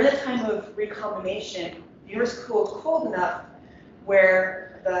during the time of recombination, the universe cooled cold enough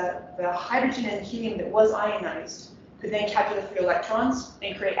where the hydrogen and helium that was ionized could then capture the free electrons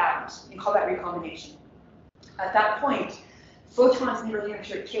and create atoms. You call that recombination. At that point, photons in the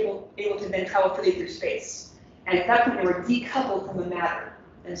universe are able to then travel freely through space. And at that point, they were decoupled from the matter.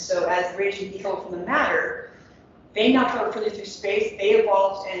 And so as the radiation decoupled from the matter, they now travel freely through space. They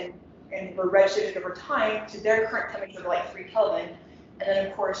evolved and were redshifted over time to their current temperature of like 3 Kelvin. And then,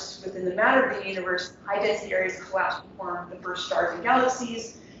 of course, within the matter of the universe, high-density areas collapsed to form the first stars and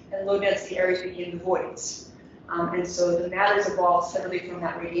galaxies, and low-density areas became the voids. And so the matters evolved separately from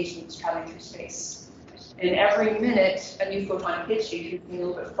that radiation that's traveling through space. And every minute, a new photon hits you, you're getting a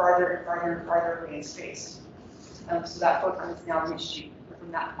little bit farther and farther and farther away in space. So that photon has now reached you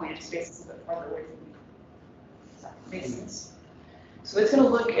from that point in space. It's a bit farther away from you. Does that make sense? So it's going to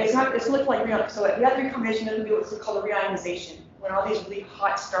look, it's going to look like reionization. So we have the recombination, there's going to be what's called a reionization. When all these really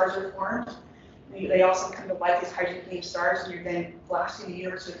hot stars are formed, they also come to life, these hydrogen helium stars, and you're then blasting the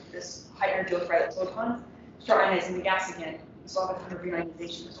universe with this high energy ultraviolet photons, start ionizing the gas again. So I'll have a kind of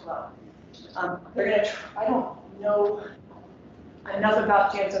reionization as well. They're going to, I don't know enough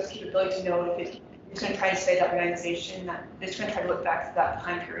about James Webb's capability to know if it's going to try to say that reionization, that it's going to try to look back to that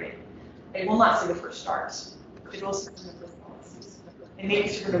time period. It will not see the first stars. It will see the first galaxies. And maybe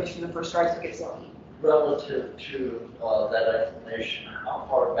supernovas from the first stars if it gets lucky. Relative to that explanation, how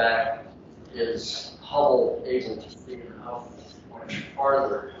far back is Hubble able to see, and how much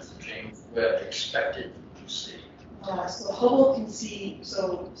farther is James Webb expected to see? So Hubble can see,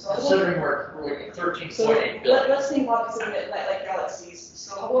 considering we're 13.8 billion. Let's think about considering it like galaxies.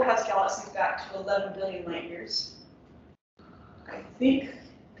 So Hubble has galaxies back to 11 billion light years. I think,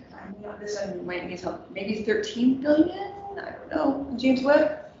 this might mean something, maybe 13 billion? I don't know. James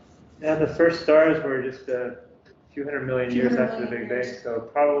Webb? Yeah, the first stars were just a few hundred million years after the Big Bang, so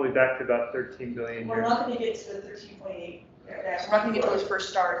probably back to about 13 billion years. We're not going to get to the 13.8. We're not going to get to those first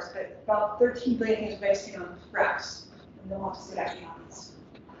stars, but about 13 billion years we've seen on graphs, and then we'll have to see what actually happens.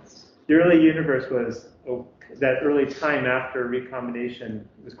 The early universe was, that early time after recombination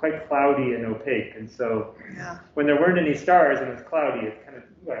was quite cloudy and opaque, and so when there weren't any stars and it was cloudy, it's kind of,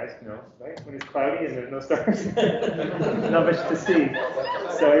 you guys know, right? When it's cloudy and there's no stars, not much to see.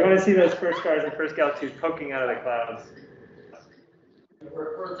 So you want to see those first stars and first galaxies poking out of the clouds.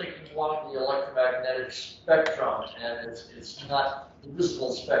 We're thinking along the electromagnetic spectrum, and it's not the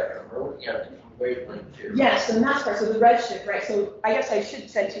visible spectrum. We're looking at a different wavelength here. Yes, and that's part. So the redshift, right? So I guess I should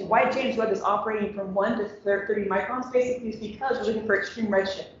say too, why James Webb is operating from 1 to 30 microns basically is because we're looking for extreme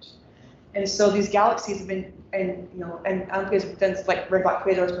redshift. And so these galaxies have been, and I don't know if you've done read about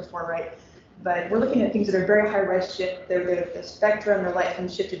quasars before, right? But we're looking at things that are very high redshift. The spectrum, their light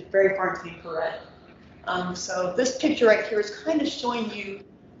has shifted very far into the infrared. So this picture right here is kind of showing you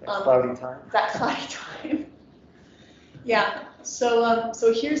cloudy time. That cloudy time. Yeah. So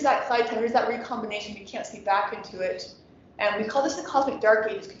here's that cloudy time. Here's that recombination. We can't see back into it, and we call this the cosmic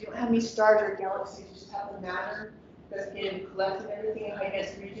dark ages because you don't have any stars or galaxies. You just have the matter that's being collected and everything in high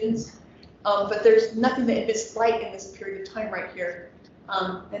density regions. But there's nothing that emits light in this period of time right here.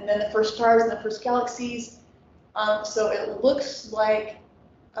 And then the first stars and the first galaxies, So it looks like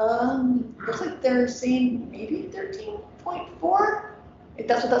they're saying maybe 13.4, if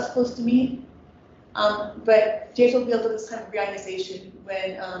that's what that's supposed to mean. But James will be able to do this kind of reionization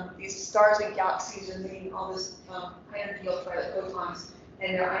when these stars and galaxies are making all this kind of deal for the photons,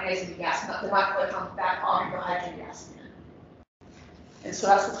 and they're ionizing the gas. They're not going to come back on the hydrogen gas again. And so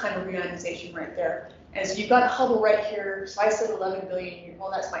that's the kind of reionization right there. And so you've got Hubble right here. So I said 11 billion years. Well,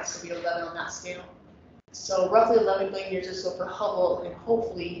 that might still be 11 on that scale. So roughly 11 billion years or so for Hubble, and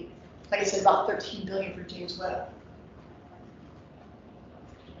hopefully, like I said, about 13 billion for James Webb.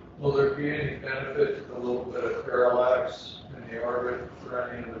 Will there be any benefit to a little bit of parallax in the orbit for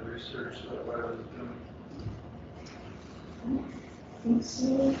any of the research that Webb is doing? I think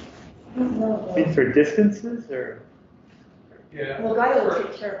so. I don't know. And for distances, or? Yeah. Well, Gaia will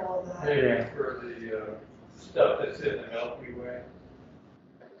take care of all of that. Maybe for the stuff that's in the Milky Way.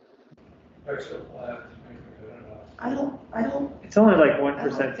 Exoplanets, maybe, I don't know. I don't. It's only like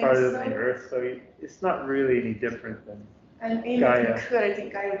 1% think farther so. than the Earth, so it's not really any different than And even Gaia. if you could, I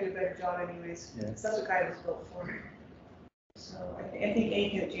think Gaia would do a better job anyways. Yeah. That's what Gaia was built for. So I think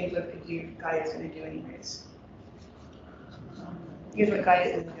anything that James Webb could do, Gaia is going to do anyways. Here's what Gaia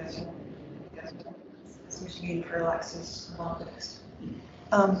is doing. This machine parallax is complex.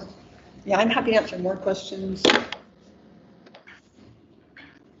 Yeah, I'm happy to answer more questions.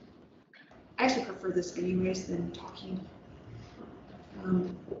 I actually prefer this anyways than talking.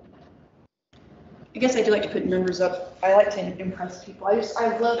 I guess I do like to put numbers up. I like to impress people. I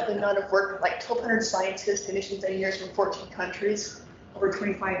love the amount of work, like 1,200 scientists and missions engineers from 14 countries over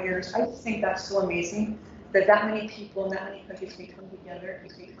 25 years. I just think that's so amazing that many people in that many countries can come together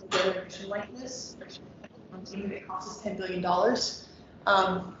in a mission like this. Even if it costs us $10 billion.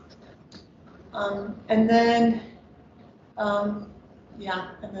 And then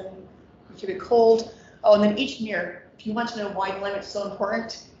we keep it cold. Oh, and then each mirror, if you want to know why alignment is so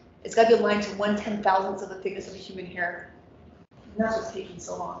important, it's got to be aligned to 1/10,000th of the thickness of a human hair. And that's what's taking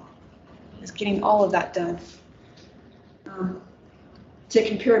so long. It's getting all of that done. To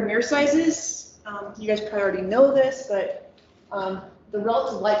compare mirror sizes, you guys probably already know this, but the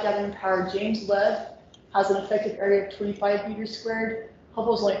relative light gathering power James Webb has an effective area of 25 meters squared.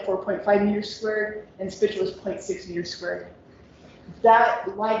 Hubble's like 4.5 meters squared, and Spitzer was 0.6 meters squared.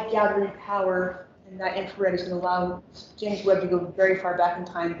 That light gathering power and that infrared is going to allow James Webb to go very far back in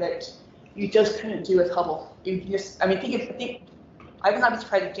time that you just couldn't do with Hubble. I would not be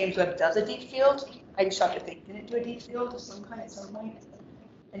surprised if James Webb does a deep field. I'd be shocked if they didn't do a deep field of some kind at some point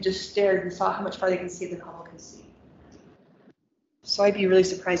and just stared and saw how much farther they can see than Hubble can see. So I'd be really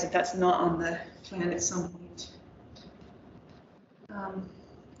surprised if that's not on the plan at some point.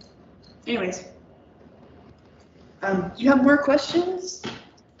 Anyways, do you have more questions?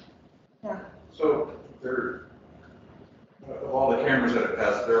 Yeah. So of all the cameras that have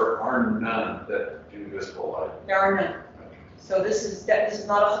passed, there are none that do visible light. There are none. So this is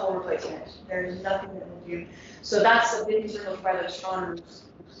not a Hubble replacement. There's nothing that will do. So that's a big concern by the astronomers.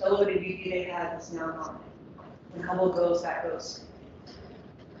 The little bit of UV they had is now gone. When Hubble goes, that goes.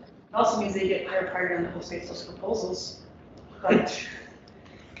 It also means they get higher priority on the Hubble Space Telescope proposals. But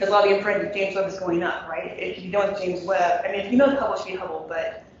because a lot of the infrared with James Webb is going up, right? If you know with James Webb, I mean, if you know the Hubble should be Hubble,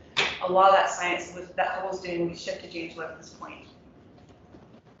 but a lot of that science that Hubble's doing will shift to James Webb at this point.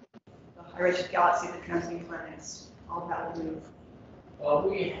 The high redshift galaxy, the transiting planets, all that will move.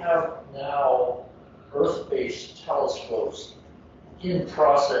 We have now Earth-based telescopes in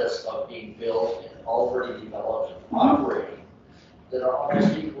process of being built and already developed and operating that are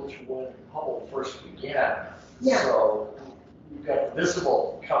almost equal to when Hubble first began. Yeah. So we've got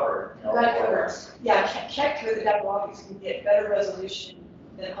visible covered. That covers. Yeah, check with the depth objects can get better resolution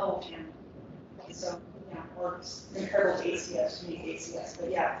than Hubble can. So yeah, or comparable to ACS, unique ACS. But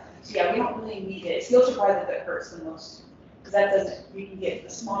yeah, so yeah, we don't really need it. It's the ultraviolet that hurts the most because that doesn't. We can get a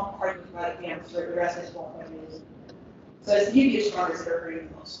small part of the damage, the rest is won't use. So it's the UV astronomers that are hurting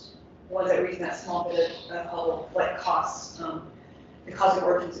the most. The ones that reach that small bit of Hubble, what costs. The Cosmic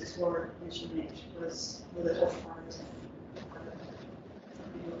Origins Explorer mission was the ultraviolet.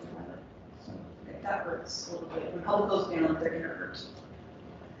 So that hurts a little bit. When Hubble goes down, they're going to hurt.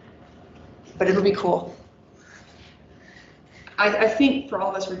 But it'll be cool. I think for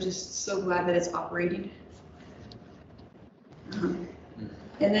all of us, we're just so glad that it's operating. And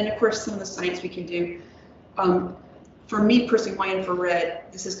then, of course, some of the science we can do. For me personally, my infrared,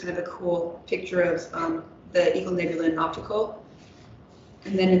 this is kind of a cool picture of the Eagle Nebula in optical.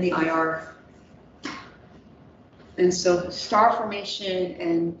 And then in the IR. And so star formation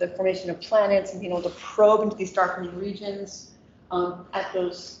and the formation of planets and being able to probe into these star forming regions at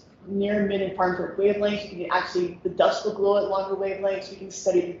those near, mid, and far infrared wavelengths. We can actually, the dust will glow at longer wavelengths. We can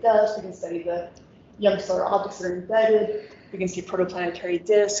study the dust. We can study the young stellar objects that are embedded. We can see protoplanetary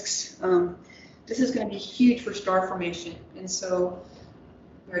disks. This is going to be huge for star formation. And so,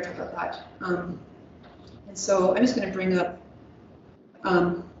 we already talked about that. And so I'm just going to bring up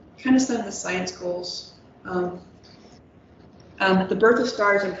kind of some of the science goals. The birth of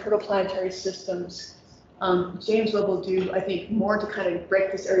stars and protoplanetary systems. James Webb will do, I think, more to kind of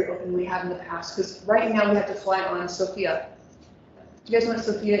break this area open than we have in the past. Because right now we have to fly on Sophia. Do you guys know what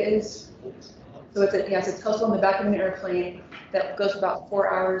Sophia is? So it's a telescope in the back of an airplane that goes for about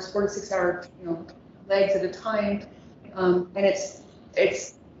 4 hours, 4 to 6 hour, legs at a time, and it's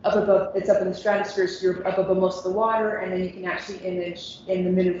up above, it's up in the stratosphere, so you're up above most of the water, and then you can actually image in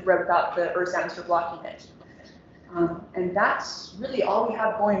the mid-infrared without the Earth's atmosphere blocking it. And that's really all we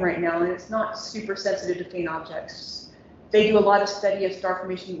have going right now, and it's not super sensitive to faint objects. They do a lot of study of star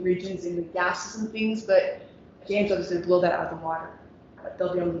formation regions in the gases and things, but James Webb is going to blow that out of the water.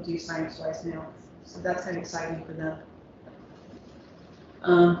 They'll be able to do science-wise now. So that's kind of exciting for them.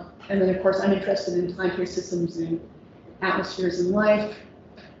 And then, of course, I'm interested in planetary systems and atmospheres and life,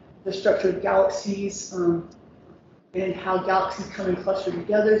 the structure of galaxies, and how galaxies come and cluster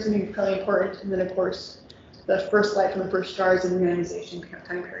together is going to be really important. And then, of course, the first light from the first stars and the ionization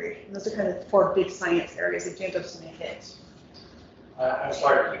time period. And those are kind of the 4 big science areas that James Webb's going to hit. I'm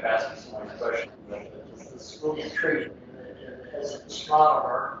sorry to keep asking so many questions, but this is really intriguing. As an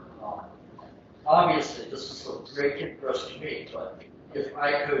astronomer, obviously this is of great interest to me, but if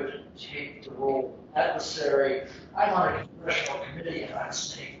I could take the role of adversary, I'm on a congressional committee and I'm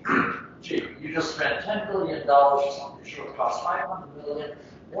saying, gee, you just spent $10 billion for something that should have cost $500 million.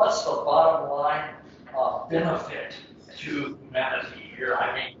 What's the bottom line benefit to humanity here?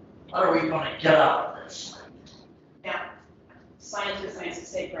 I mean, what are we going to get out of this? Yeah, science for science's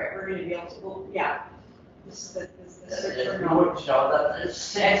sake, right? We're going to be able to, well, yeah. This is the search for knowledge. It's the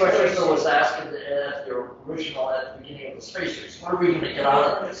same question that was asked at the original, at the beginning of the space race. What are we going to get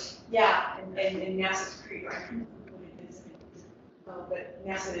out of this? Yeah, and NASA's pretty right. But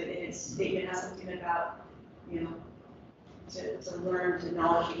NASA in its statement has something about, to learn, to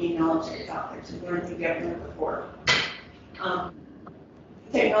knowledge, to gain knowledge that is out there, to learn things you haven't learned before.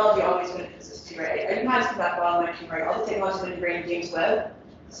 Technology always benefits us too, right? I might come back while I'm actually right. All the technology that integrated James Webb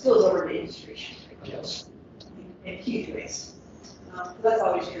spills over to industry. Yes. In huge ways. That's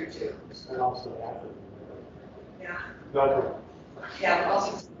always true too. And also happened. Yeah. No. Yeah, but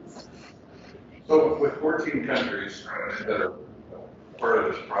also. So with 14 countries that are part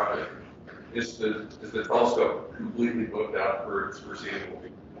of this project, is the telescope completely booked out for its foreseeable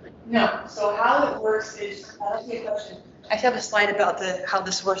future? No. So how it works is, that's a good question. I have a slide about how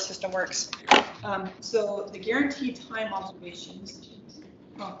the solar system works. So the guaranteed time observations.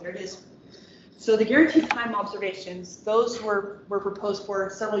 Oh, there it is. So the guaranteed time observations, those were proposed for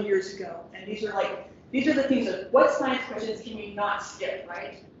several years ago, and these are the things of what science questions can we not skip,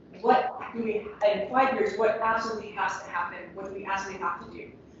 right? What do we, in 5 years, what absolutely has to happen? What do we absolutely have to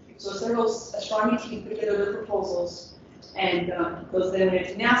do? So several astronomy teams put together their proposals, and those then went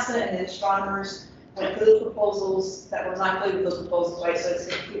to NASA, and then astronomers went through those proposals that were not included with those proposals, right? So it's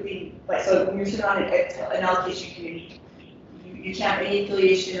completely, so when you're sitting on an allocation committee, you can't have any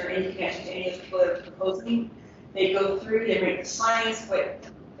affiliation or any connection to any of the people that are proposing. They go through, they rate the science,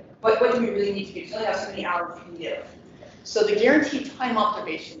 what do we really need to do? We only have so many hours we can give. So the guaranteed time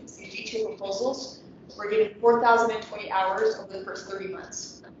observations, these G2 proposals, we're giving 4,020 hours over the first 30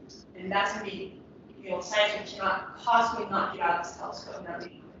 months. And that's going to be, science we cannot possibly not get out of this telescope.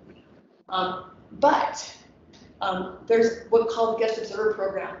 But there's what's called the guest observer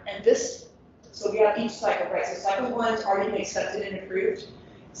program. And this, so we have each cycle, right? So cycle 1's already been accepted and approved.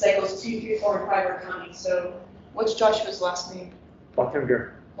 Cycles 2, 3, 4, and 5 are coming. So what's Joshua's last name?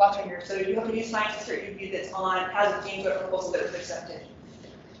 Wattinger. Wattinger. So you have a new scientist or review that's has a James Webb proposal that was accepted.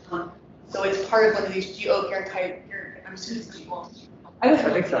 So it's part of one of these GO guaranteed. I'm assuming it's GO. I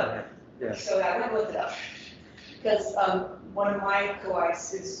think so. Yeah. So I went and looked it up because one of my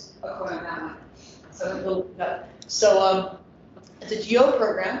co-i's is a co on that one. So I looked it up. So it's a GO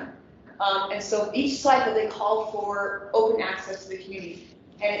program. And so each cycle they call for open access to the community,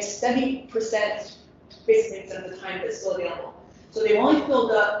 and it's 70% basically of the time that's still available. So they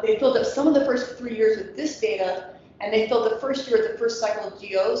filled up some of the first 3 years with this data, and they filled the first year with the first cycle of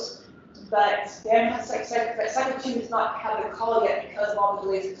GOs, but they haven't had cycle 2 does not have the call yet because of all the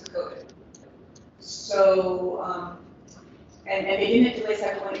delays because of COVID. So, and they didn't delay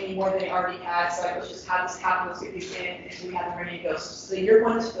cycle 1 any more than they already had, so I was just have this happen, let's get these in, and we have them ready to go. So the year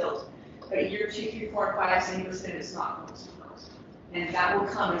 1 is filled. But year 2, 3, 4, and 5, 70% is not going to. And that will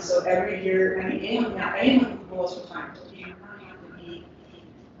come, and so every year, I mean, anyone can roll for time. You don't have to be,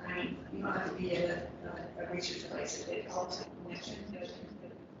 I mean, you don't have to be a research place. It helps have connection.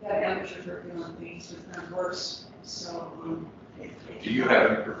 You have amateurs working on things with kind of works. So, do you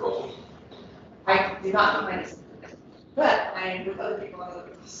have any proposals? I do not know anything, but I am with other people on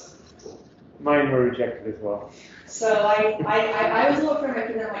other things. Mine were rejected as well. So I was a little afraid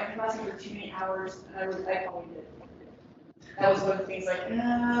because I'm like, I'm asking for too many hours, and I probably did. That was one of the things like,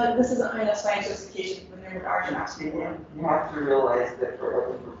 this isn't enough science justification for them with our asking for. You have to realize that for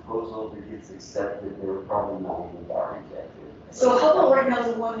every proposal that gets accepted, there are probably 9 that are rejected. So Hubble right now is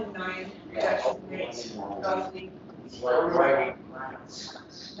a 1 in 9 rejection rate, roughly. It's like writing grants.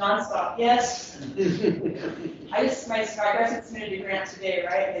 Non-stop, yes. I graduated submitted a grant today,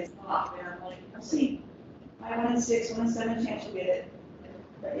 right? And it's off, and I'm like, I'll see. I 1 in 6, 1 in 7 chance you'll get it.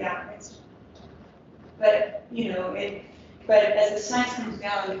 But yeah, but you know, but as the science comes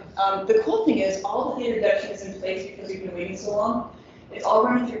down, the cool thing is all the data reduction is in place because we've been waiting so long. It's all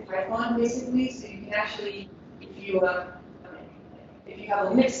running through Python basically, so you can actually, if you have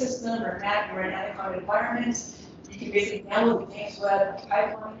a mixed system or an anaconda environment, you can basically download the James Webb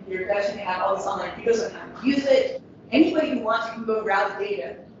Python, your reduction, they have all this online videos on how to use it. Anybody who wants, you can go browse the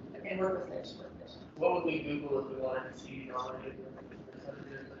data and work with it. What would we Google if we wanted to see dominated?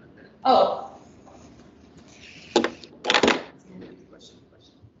 Oh.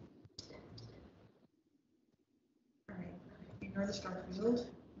 Ignore the star field.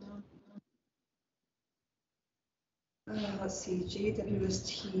 Let's see,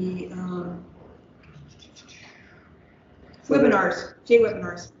 JWST, webinars,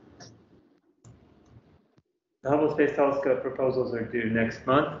 J-webinars. The Hubble Space Telescope proposals are due next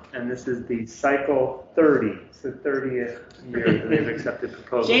month, and this is the cycle 30. It's the 30th year that they've accepted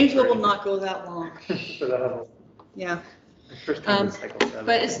proposals. James Webb will not go that long. For the Hubble. Yeah. The first time in cycle 7.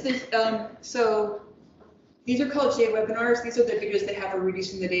 But it's the, so these are called J-webinars. These are the videos they have for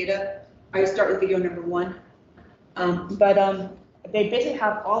reducing the data. I start with video number 1. They basically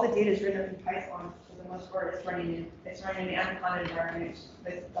have all the data is written up in Python for the most part. It's running in the Anaconda environment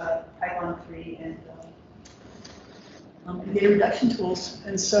with Python 3 and data reduction tools.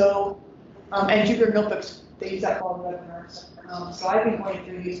 And so, and Jupyter notebooks, they use that for all the webinars. So I've been going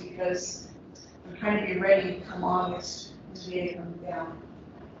through these because I'm trying to be ready come August when the data comes down.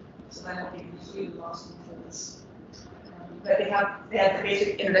 So that won't be completely lost into this. But they have the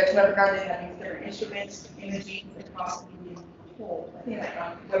basic introduction webinar. They have these different instruments, imaging, and possibly being told. I think like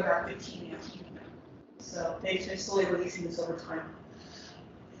webinar 15 now. So they're slowly releasing this over time.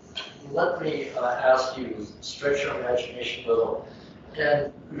 Let me ask you, stretch your imagination a little,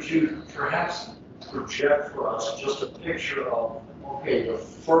 and could you perhaps project for us just a picture of, okay, the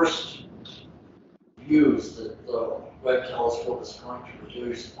first views that the Webb telescope is going to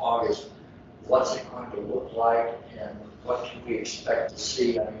produce in August, what's it going to look like, and what can we expect to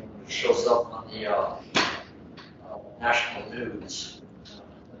see? I mean, it shows up on the national news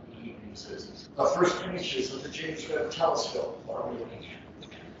in the evenings. The first images of the James Webb telescope, what are we looking at?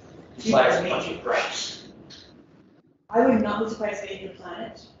 Besides a bunch of graphs. I would not be surprised if the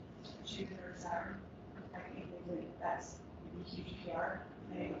planet, Jupiter, Saturn. I think that's a huge PR.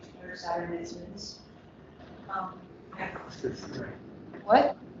 I think Jupiter, Saturn, and its moons. Close to the sun, right?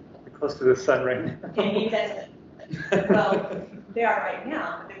 What? They're close to the sun right now. Well, they are right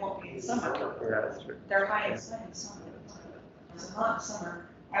now, but they won't be in the summer. Yeah, that's true. They're high in the sun in the summer. It's not in the summer.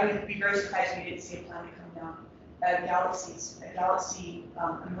 I would be very surprised if we didn't see a planet come down. A galaxy,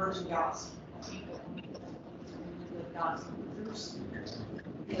 emerging galaxy.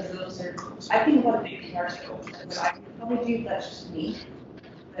 Because those are, I think about a big PR scope. What I could probably do, that's just me.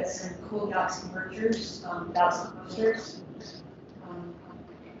 That's some cool galaxy mergers, galaxy clusters.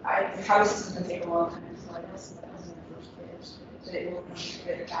 The travel system can take a long time, so I guess that was in the first years. But it will come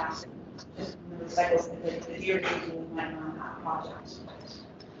very fast. Just the cycles that the year doing right now on that project.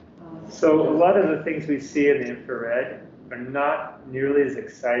 So a lot of the things we see in the infrared are not nearly as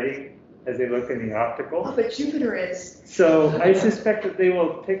exciting as they look in the optical. Oh, but Jupiter is. So I suspect that they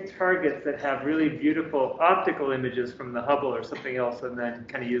will pick targets that have really beautiful optical images from the Hubble or something else and then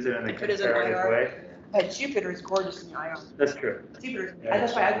kind of use it in a comparative way. But Jupiter is gorgeous in the IR. That's true. Jupiter,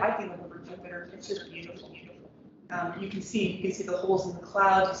 that's why I think over Jupiter. It's just beautiful. You can see the holes in the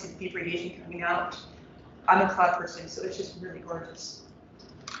clouds. You see the deep radiation coming out. I'm a cloud person, so it's just really gorgeous.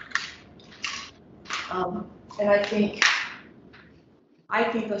 And I think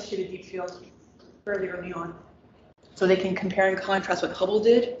let's shoot a deep field fairly early on, so they can compare and contrast what Hubble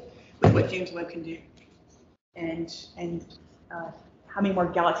did with what James Webb can do, and how many more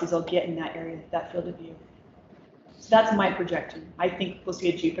galaxies they'll get in that area, that field of view. So that's my projection. I think we'll see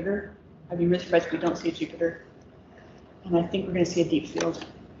a Jupiter. I'd be really surprised if we don't see a Jupiter. And I think we're going to see a deep field.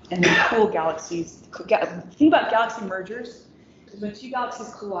 And then cool galaxies. The thing about galaxy mergers is when two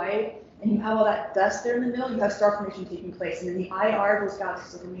galaxies collide and you have all that dust there in the middle, you have star formation taking place. And in the IR, those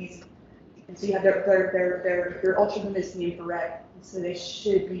galaxies look amazing. And so you have their ultraluminous and infrared. And so they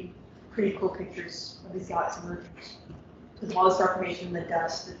should be pretty cool pictures of these galaxy mergers. With all the star formation and the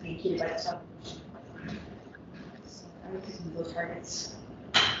dust that's being heated by the star formation. So I would pick one of those targets.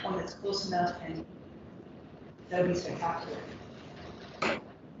 One that's close enough, and that would be spectacular.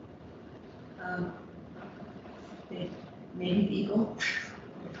 Maybe the Eagle.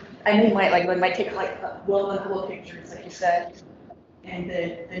 I know you might take well-known Hubble pictures, like you said, and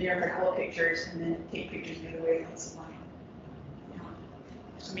the near-infrared Hubble pictures, and then take pictures the other way. That's fine. Yeah.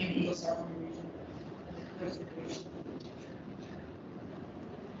 So maybe the Eagle star formation.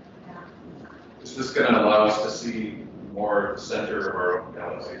 Is this going to allow us to see more of the center of our own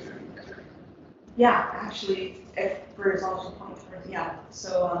galaxy too? Yeah, actually, for as long as you point towards, yeah.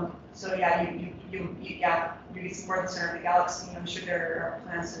 So yeah, you get some more of the center of the galaxy. I'm sure there are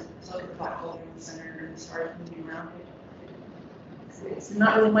plans to look at the black hole in the center and start moving around it. It's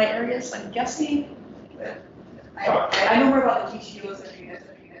not really my area, so I'm guessing. But I know more about the TCOs than you guys.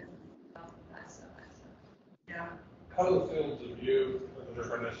 Yeah. How do the fields of view and the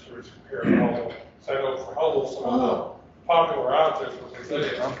different instruments compare to Hubble? So I know for Hubble, some of the popular objects were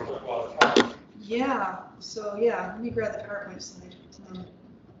considered a lot of time. Yeah, so yeah, let me grab the PowerPoint slide.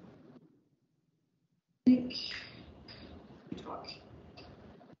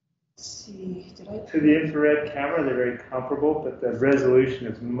 See, did I? To the infrared camera, they're very comparable, but the resolution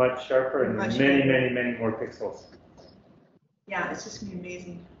is much sharper and many more pixels. Yeah, it's just gonna be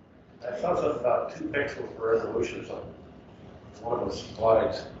amazing. That sounds like about 2 pixels per resolution or something. One of those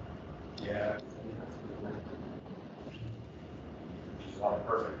slides. Yeah. Which is not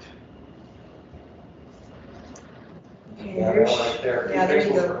perfect. Okay, Yeah, there's, right there. 2 yeah, there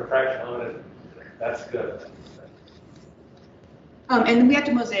you pixels go. per refraction limit. That's good. And then we have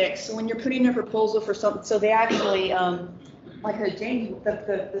to mosaic. So when you're putting in a proposal for something, so they actually, like her James,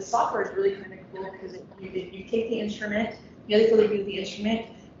 the software is really kind of cool because if you take the instrument, the other field of view of the instrument,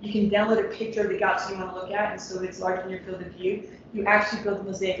 you can download a picture of the galaxy you want to look at, and so it's larger than your field of view. You actually build the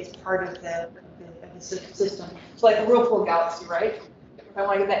mosaic as part of the system. So like a whirlpool galaxy, right? If I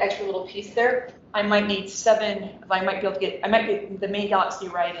want to get that extra little piece there, I might need 7. I might get the main galaxy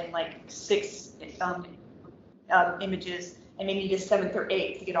right in like 6 images, and maybe just 7th or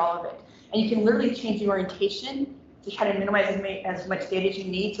 8th to get all of it. And you can literally change the orientation to kind of minimize as much data as you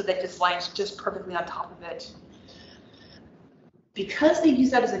need, so that it just lines just perfectly on top of it. Because they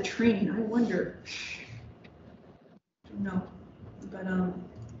use that as a training, I wonder. I don't know, but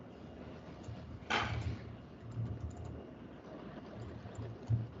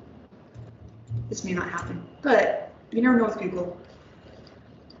this may not happen. But you never know with Google.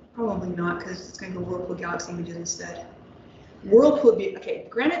 Probably not, because it's going to go Whirlpool Galaxy images instead. Whirlpool would be, okay,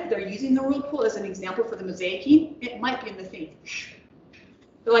 granted they're using the Whirlpool as an example for the mosaicing, it might be in the thing.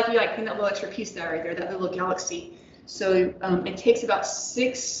 But like you putting that little extra piece there right there, that little galaxy. So it takes about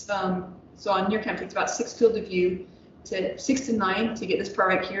 6, so on NearCam it takes about 6 field of view, to 6 to 9 to get this part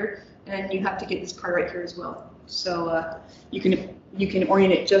right here, and you have to get this part right here as well. So you can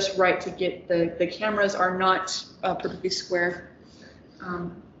orient it just right to get the cameras are not perfectly square.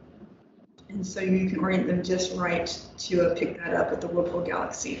 And so you can orient them just right to pick that up with the Whirlpool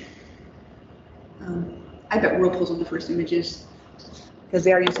Galaxy. I bet Whirlpool's on the first images because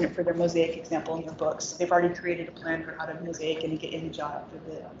they are using it for their mosaic example in their books. They've already created a plan for how to mosaic and get image out of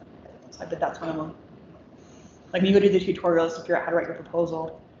it. So I bet that's one of them. Like when you go do the tutorials to figure out how to write your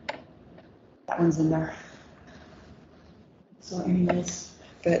proposal, that one's in there. So anyways,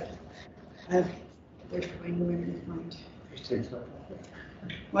 but there's probably no way to find.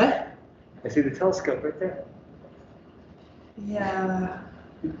 What? I see the telescope right there. Yeah.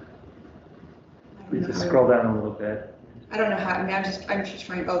 You just scroll down a little bit. I don't know how. I mean, I'm just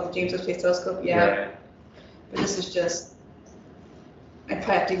trying. Oh, the James Webb Space Telescope. Yeah. But this is just. I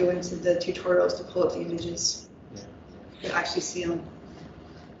probably have to go into the tutorials to pull up the images to actually see them.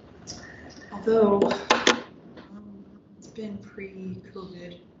 Although it's been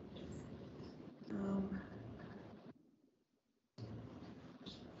pre-COVID.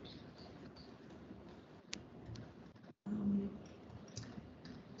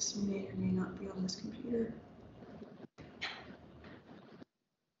 This may or may not be on this computer.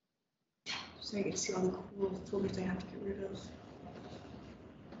 So I can see all the cool folders I have to get rid of.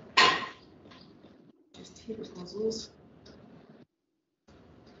 Just here proposals.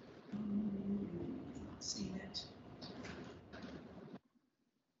 Not seeing it.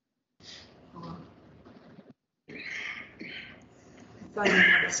 thought I knew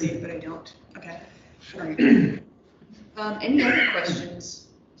how to say it, but I don't. Okay. All right. Any other questions?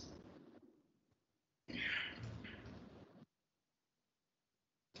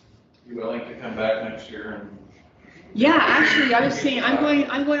 You willing to come back next year and? Yeah, actually, I was saying I'm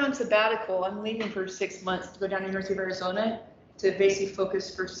going on sabbatical. I'm leaving for 6 months to go down to the University of Arizona to basically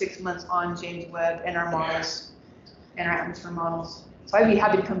focus for 6 months on James Webb and our models and our atmosphere models. So I'd be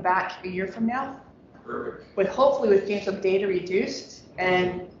happy to come back a year from now. Perfect. With hopefully with James Webb data reduced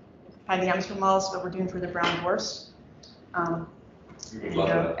and the atmosphere models that we're doing for the brown dwarfs, and,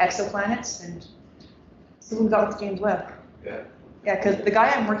 exoplanets, and see what we got with James Webb. Yeah. Yeah, because the guy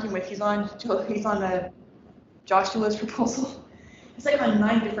I'm working with, he's on the Joshua's proposal. He's like on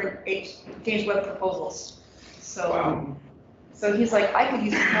 9 different James Webb proposals. So, wow. So he's like, I could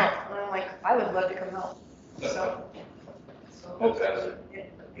use some help, and I'm like, I would love to come help. So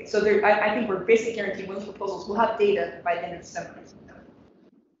I think we're basically guaranteed one of those proposals. We'll have data by the end of December.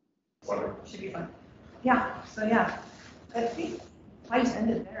 Wonderful. Should be fun. Yeah. So yeah, I think I just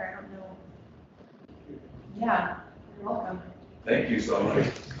ended there. I don't know. Yeah. You're welcome. Thank you so much.